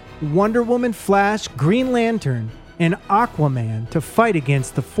 Superman, Wonder Woman, Flash, Green Lantern, and Aquaman to fight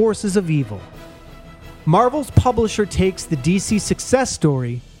against the forces of evil. Marvel's publisher takes the DC success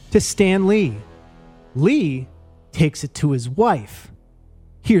story to Stan Lee. Lee takes it to his wife.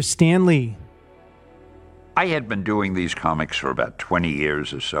 Here's Stan Lee. I had been doing these comics for about 20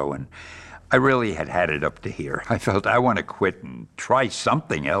 years or so, and I really had it up to here. I felt I want to quit and try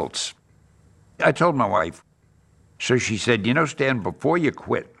something else. I told my wife. So she said, you know, Stan, before you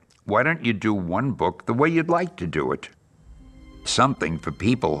quit, why don't you do one book the way you'd like to do it? Something for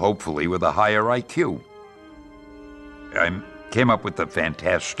people, hopefully, with a higher IQ. I came up with the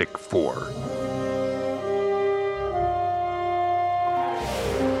Fantastic Four.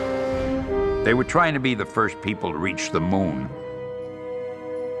 They were trying to be the first people to reach the moon.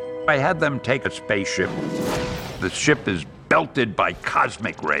 I had them take a spaceship. The ship is belted by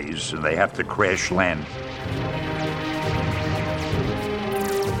cosmic rays, and they have to crash land.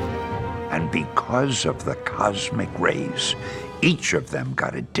 And because of the cosmic rays, each of them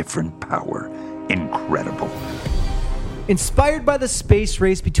got a different power. Incredible. Inspired by the space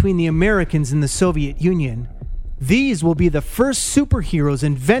race between the Americans and the Soviet Union, These will be the first superheroes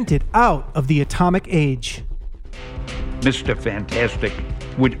invented out of the atomic age. Mr. Fantastic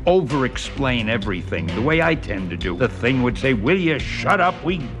would over-explain everything, the way I tend to do. The Thing would say, "Will you shut up?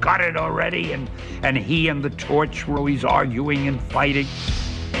 We got it already." And he and the Torch were always arguing and fighting.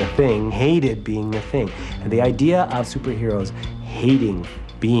 The Thing hated being the Thing. And the idea of superheroes hating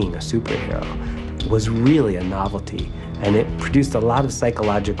being a superhero was really a novelty. And it produced a lot of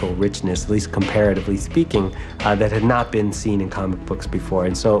psychological richness, at least comparatively speaking, that had not been seen in comic books before.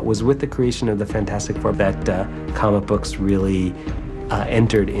 And so it was with the creation of the Fantastic Four that comic books really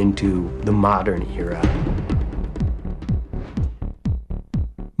entered into the modern era.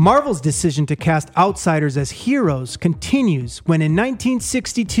 Marvel's decision to cast outsiders as heroes continues when in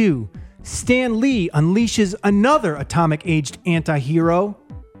 1962, Stan Lee unleashes another atomic-aged anti-hero,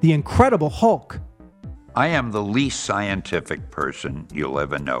 the Incredible Hulk. I am the least scientific person you'll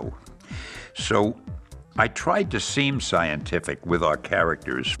ever know. So I tried to seem scientific with our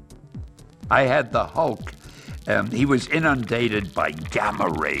characters. I had the Hulk. He was inundated by gamma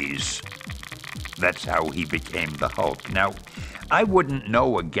rays. That's how he became the Hulk. Now, I wouldn't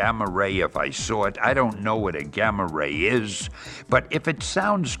know a gamma ray if I saw it. I don't know what a gamma ray is, but if it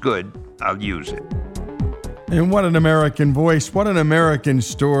sounds good, I'll use it. And what an American voice, what an American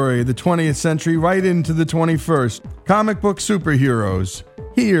story. The 20th century right into the 21st. Comic book superheroes,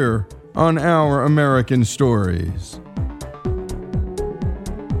 here on Our American Stories.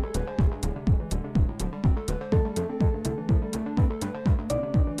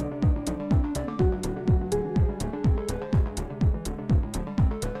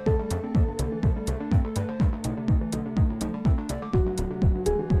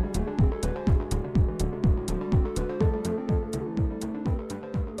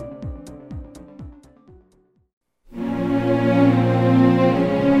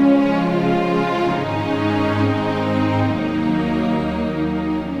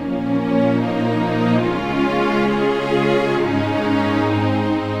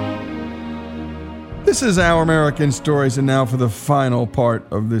 This is Our American Stories, and now for the final part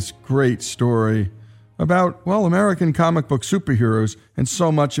of this great story about, well, American comic book superheroes, and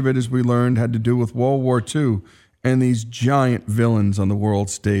so much of it, as we learned, had to do with World War II and these giant villains on the world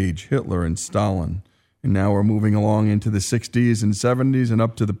stage, Hitler and Stalin. And now we're moving along into the 60s and 70s and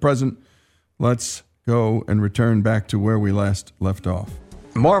up to the present. Let's go and return back to where we last left off.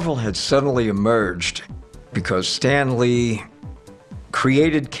 Marvel had suddenly emerged because Stan Lee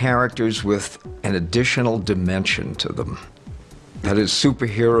created characters with an additional dimension to them. That is,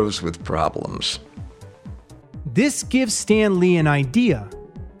 superheroes with problems. This gives Stan Lee an idea.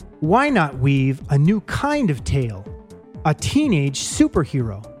 Why not weave a new kind of tale? A teenage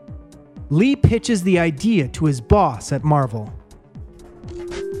superhero. Lee pitches the idea to his boss at Marvel.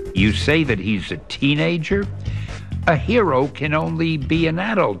 You say that he's a teenager? A hero can only be an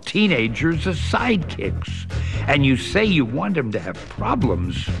adult. Teenagers are sidekicks. And you say you want him to have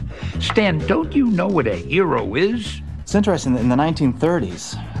problems. Stan, don't you know what a hero is? It's interesting that in the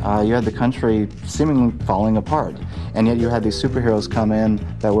 1930s, you had the country seemingly falling apart, and yet you had these superheroes come in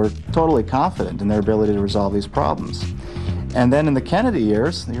that were totally confident in their ability to resolve these problems. And then in the Kennedy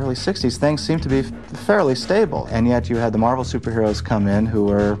years, the early 60s, things seemed to be fairly stable, and yet you had the Marvel superheroes come in who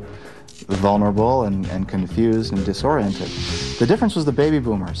were vulnerable and confused and disoriented. The difference was the baby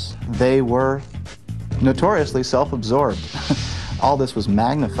boomers. They were notoriously self-absorbed. All this was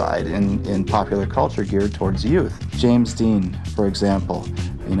magnified in popular culture geared towards youth. James Dean, for example,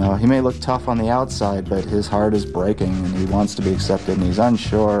 you know, he may look tough on the outside, but his heart is breaking and he wants to be accepted and he's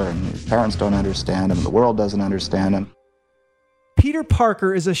unsure and his parents don't understand him and the world doesn't understand him. Peter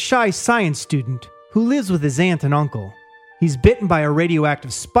Parker is a shy science student who lives with his aunt and uncle. He's bitten by a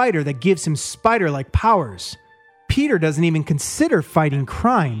radioactive spider that gives him spider-like powers. Peter doesn't even consider fighting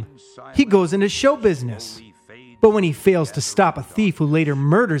crime. He goes into show business. But when he fails to stop a thief who later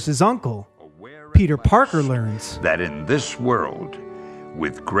murders his uncle, Peter Parker learns that in this world,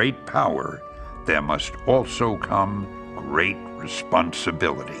 with great power, there must also come great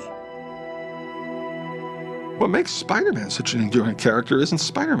responsibility. What makes Spider-Man such an enduring character isn't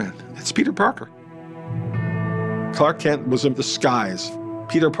Spider-Man, it's Peter Parker. Clark Kent was a disguise.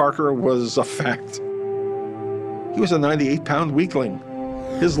 Peter Parker was a fact. He was a 98-pound weakling.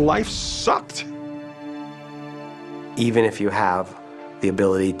 His life sucked. Even if you have the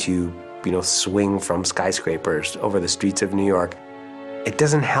ability to, swing from skyscrapers over the streets of New York, it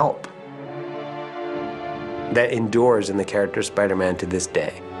doesn't help. That endures in the character Spider-Man to this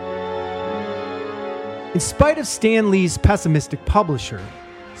day. In spite of Stan Lee's pessimistic publisher,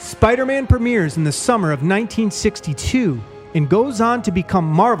 Spider-Man premieres in the summer of 1962 and goes on to become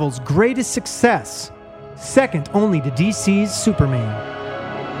Marvel's greatest success, second only to DC's Superman.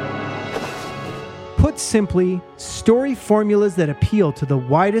 Put simply, story formulas that appeal to the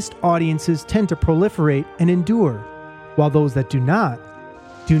widest audiences tend to proliferate and endure, while those that do not,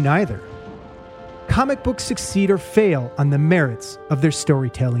 do neither. Comic books succeed or fail on the merits of their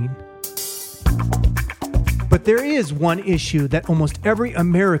storytelling. But there is one issue that almost every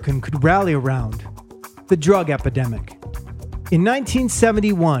American could rally around: the drug epidemic. In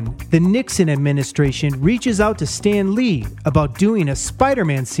 1971, the Nixon administration reaches out to Stan Lee about doing a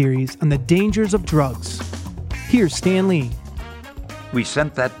Spider-Man series on the dangers of drugs. Here's Stan Lee. We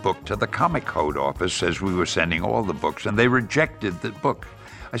sent that book to the Comic Code office as we were sending all the books, and they rejected the book.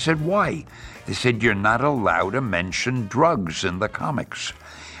 I said, why? They said, you're not allowed to mention drugs in the comics.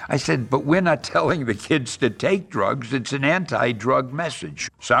 I said, but we're not telling the kids to take drugs. It's an anti-drug message.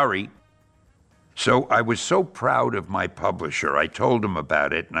 Sorry. So I was so proud of my publisher. I told him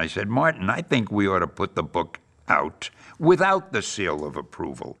about it, and I said, Martin, I think we ought to put the book out without the seal of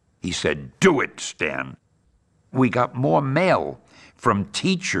approval. He said, do it, Stan. We got more mail from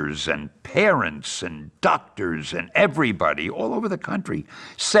teachers and parents and doctors and everybody all over the country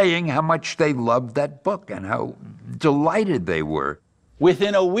saying how much they loved that book and how delighted they were.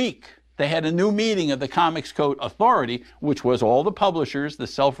 Within a week, they had a new meeting of the Comics Code Authority, which was all the publishers, the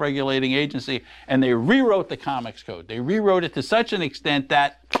self-regulating agency, and they rewrote the Comics Code. They rewrote it to such an extent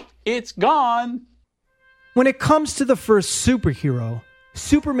that it's gone. When it comes to the first superhero,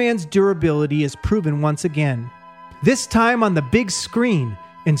 Superman's durability is proven once again. This time on the big screen,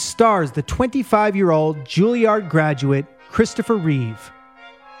 and stars the 25-year-old Juilliard graduate Christopher Reeve.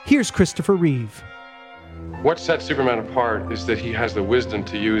 Here's Christopher Reeve. What sets Superman apart is that he has the wisdom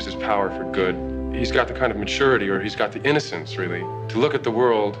to use his power for good. He's got the kind of maturity, or he's got the innocence, really, to look at the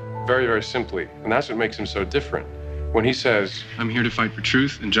world very, very simply. And that's what makes him so different. When he says, I'm here to fight for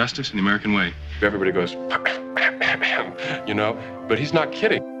truth and justice in the American way, everybody goes, you know? But he's not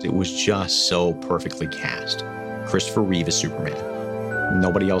kidding. It was just so perfectly cast. Christopher Reeve is Superman.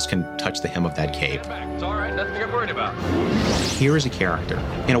 Nobody else can touch the hem of that cape. It's all right, nothing to get worried about. Here is a character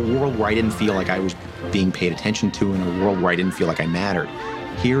in a world where I didn't feel like I was being paid attention to, in a world where I didn't feel like I mattered.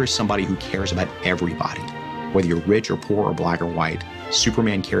 Here is somebody who cares about everybody. Whether you're rich or poor or black or white,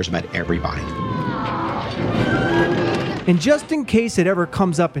 Superman cares about everybody. And just in case it ever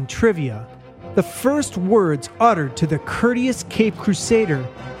comes up in trivia, the first words uttered to the courteous Cape Crusader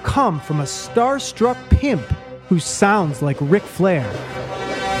come from a starstruck pimp who sounds like Ric Flair.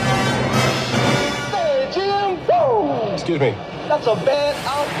 Hey, Jim! Whoa! Excuse me. That's a bad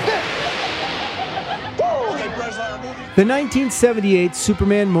outfit! The 1978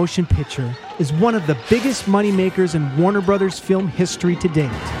 Superman motion picture is one of the biggest moneymakers in Warner Brothers film history to date.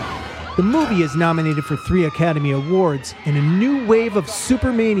 The movie is nominated for 3 Academy Awards, and a new wave of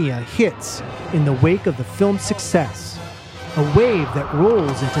Supermania hits in the wake of the film's success. A wave that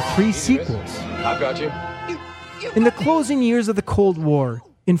rolls into 3 sequels. I've got you. In the closing years of the Cold War,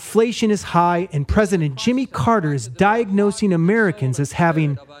 inflation is high, and President Jimmy Carter is diagnosing Americans as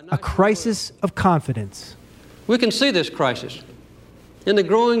having a crisis of confidence. We can see this crisis in the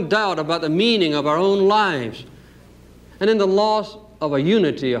growing doubt about the meaning of our own lives and in the loss of a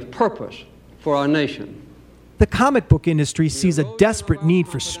unity of purpose for our nation. The comic book industry sees a desperate need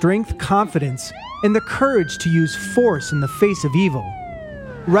for strength, confidence, and the courage to use force in the face of evil.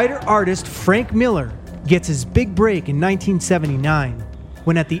 Writer-artist Frank Miller gets his big break in 1979,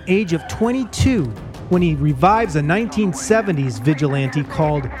 when at the age of 22, when he revives a 1970s vigilante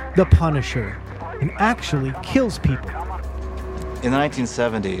called The Punisher, and actually kills people. In the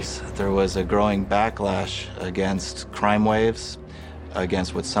 1970s, there was a growing backlash against crime waves,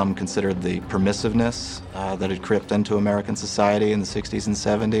 against what some considered the permissiveness that had crept into American society in the 60s and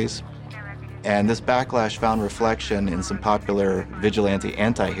 70s. And this backlash found reflection in some popular vigilante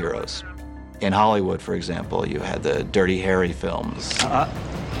anti-heroes. In Hollywood, for example, you had the Dirty Harry films.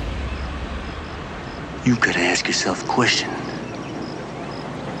 You gotta ask yourself a question.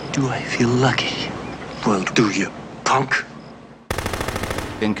 Do I feel lucky? Well, do you, punk?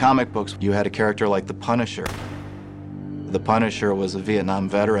 In comic books, you had a character like the Punisher. The Punisher was a Vietnam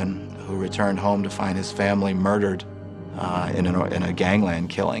veteran who returned home to find his family murdered in a gangland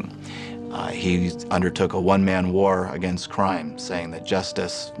killing. He undertook a one-man war against crime, saying that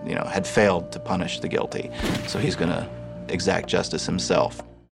justice, had failed to punish the guilty. So he's going to exact justice himself.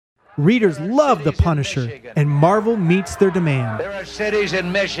 Readers love The Punisher, and Marvel meets their demand. There are cities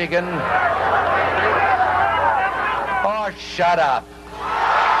in Michigan. Oh, shut up.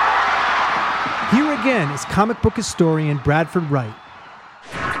 Here again is comic book historian Bradford Wright.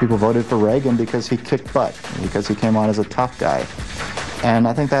 People voted for Reagan because he kicked butt, because he came on as a tough guy. And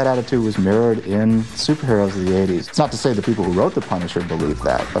I think that attitude was mirrored in superheroes of the 80s. It's not to say the people who wrote The Punisher believed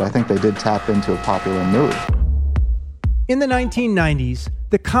that, but I think they did tap into a popular mood. In the 1990s,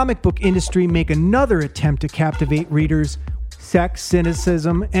 the comic book industry made another attempt to captivate readers. Sex,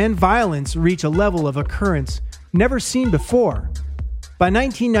 cynicism, and violence reach a level of occurrence never seen before. By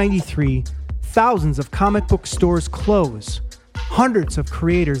 1993, thousands of comic book stores close. Hundreds of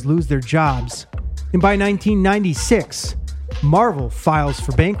creators lose their jobs. And by 1996, Marvel files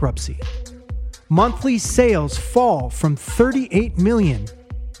for bankruptcy. Monthly sales fall from 38 million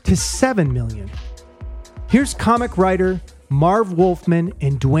to 7 million. Here's comic writer Marv Wolfman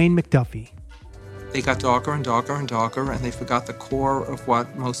and Dwayne McDuffie. They got darker and darker and darker, and they forgot the core of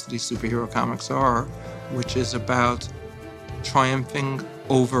what most of these superhero comics are, which is about triumphing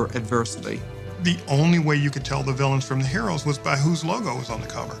over adversity. The only way you could tell the villains from the heroes was by whose logo was on the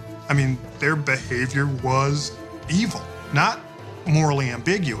cover. I mean, their behavior was evil, not morally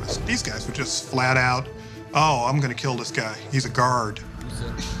ambiguous. These guys were just flat out, oh, I'm going to kill this guy. He's a guard.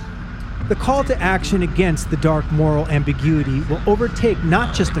 The call to action against the dark moral ambiguity will overtake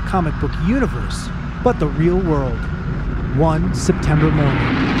not just the comic book universe, but the real world. One September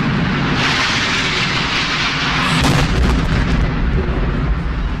morning.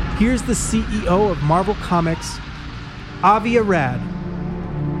 Here's the CEO of Marvel Comics, Avi Arad.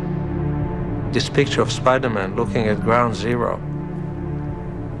 This picture of Spider-Man looking at Ground Zero,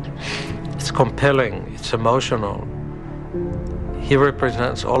 it's compelling, it's emotional. He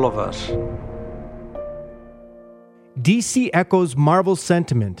represents all of us. DC echoes Marvel's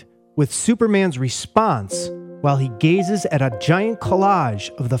sentiment with Superman's response while he gazes at a giant collage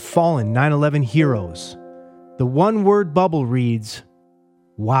of the fallen 9/11 heroes. The one-word bubble reads,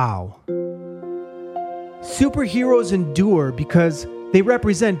 wow. Superheroes endure because they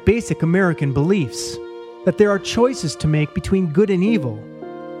represent basic American beliefs, that there are choices to make between good and evil,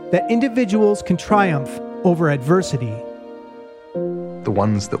 that individuals can triumph over adversity. The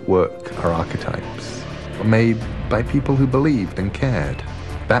ones that work are archetypes, made by people who believed and cared.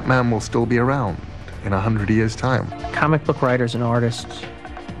 Batman will still be around in 100 years' time. Comic book writers and artists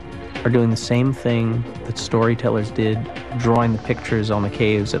are doing the same thing that storytellers did, drawing the pictures on the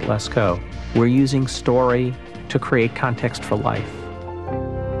caves at Lascaux. We're using story to create context for life.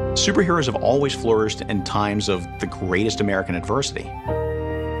 Superheroes have always flourished in times of the greatest American adversity.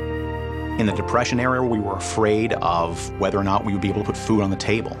 In the Depression era, we were afraid of whether or not we would be able to put food on the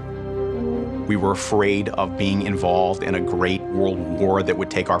table. We were afraid of being involved in a great world war that would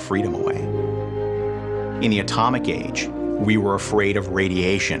take our freedom away. In the atomic age, we were afraid of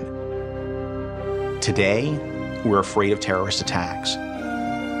radiation. Today, we're afraid of terrorist attacks.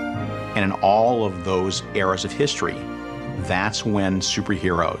 And in all of those eras of history, that's when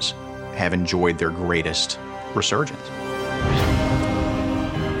superheroes have enjoyed their greatest resurgence.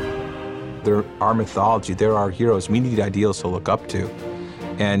 They're our mythology, they're our heroes. We need ideals to look up to.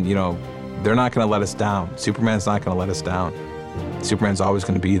 And, you know, they're not going to let us down. Superman's not going to let us down. Superman's always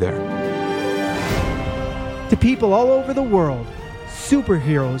going to be there. To people all over the world,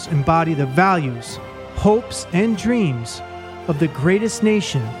 superheroes embody the values, hopes, and dreams of the greatest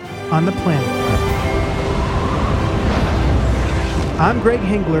nation on the planet. I'm Greg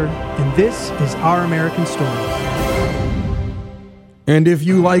Hengler, and this is Our American Stories. And if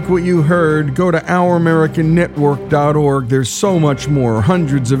you like what you heard, go to OurAmericanNetwork.org. There's so much more,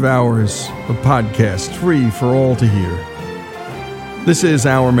 hundreds of hours of podcasts free for all to hear. This is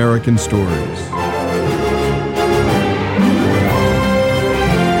Our American Stories.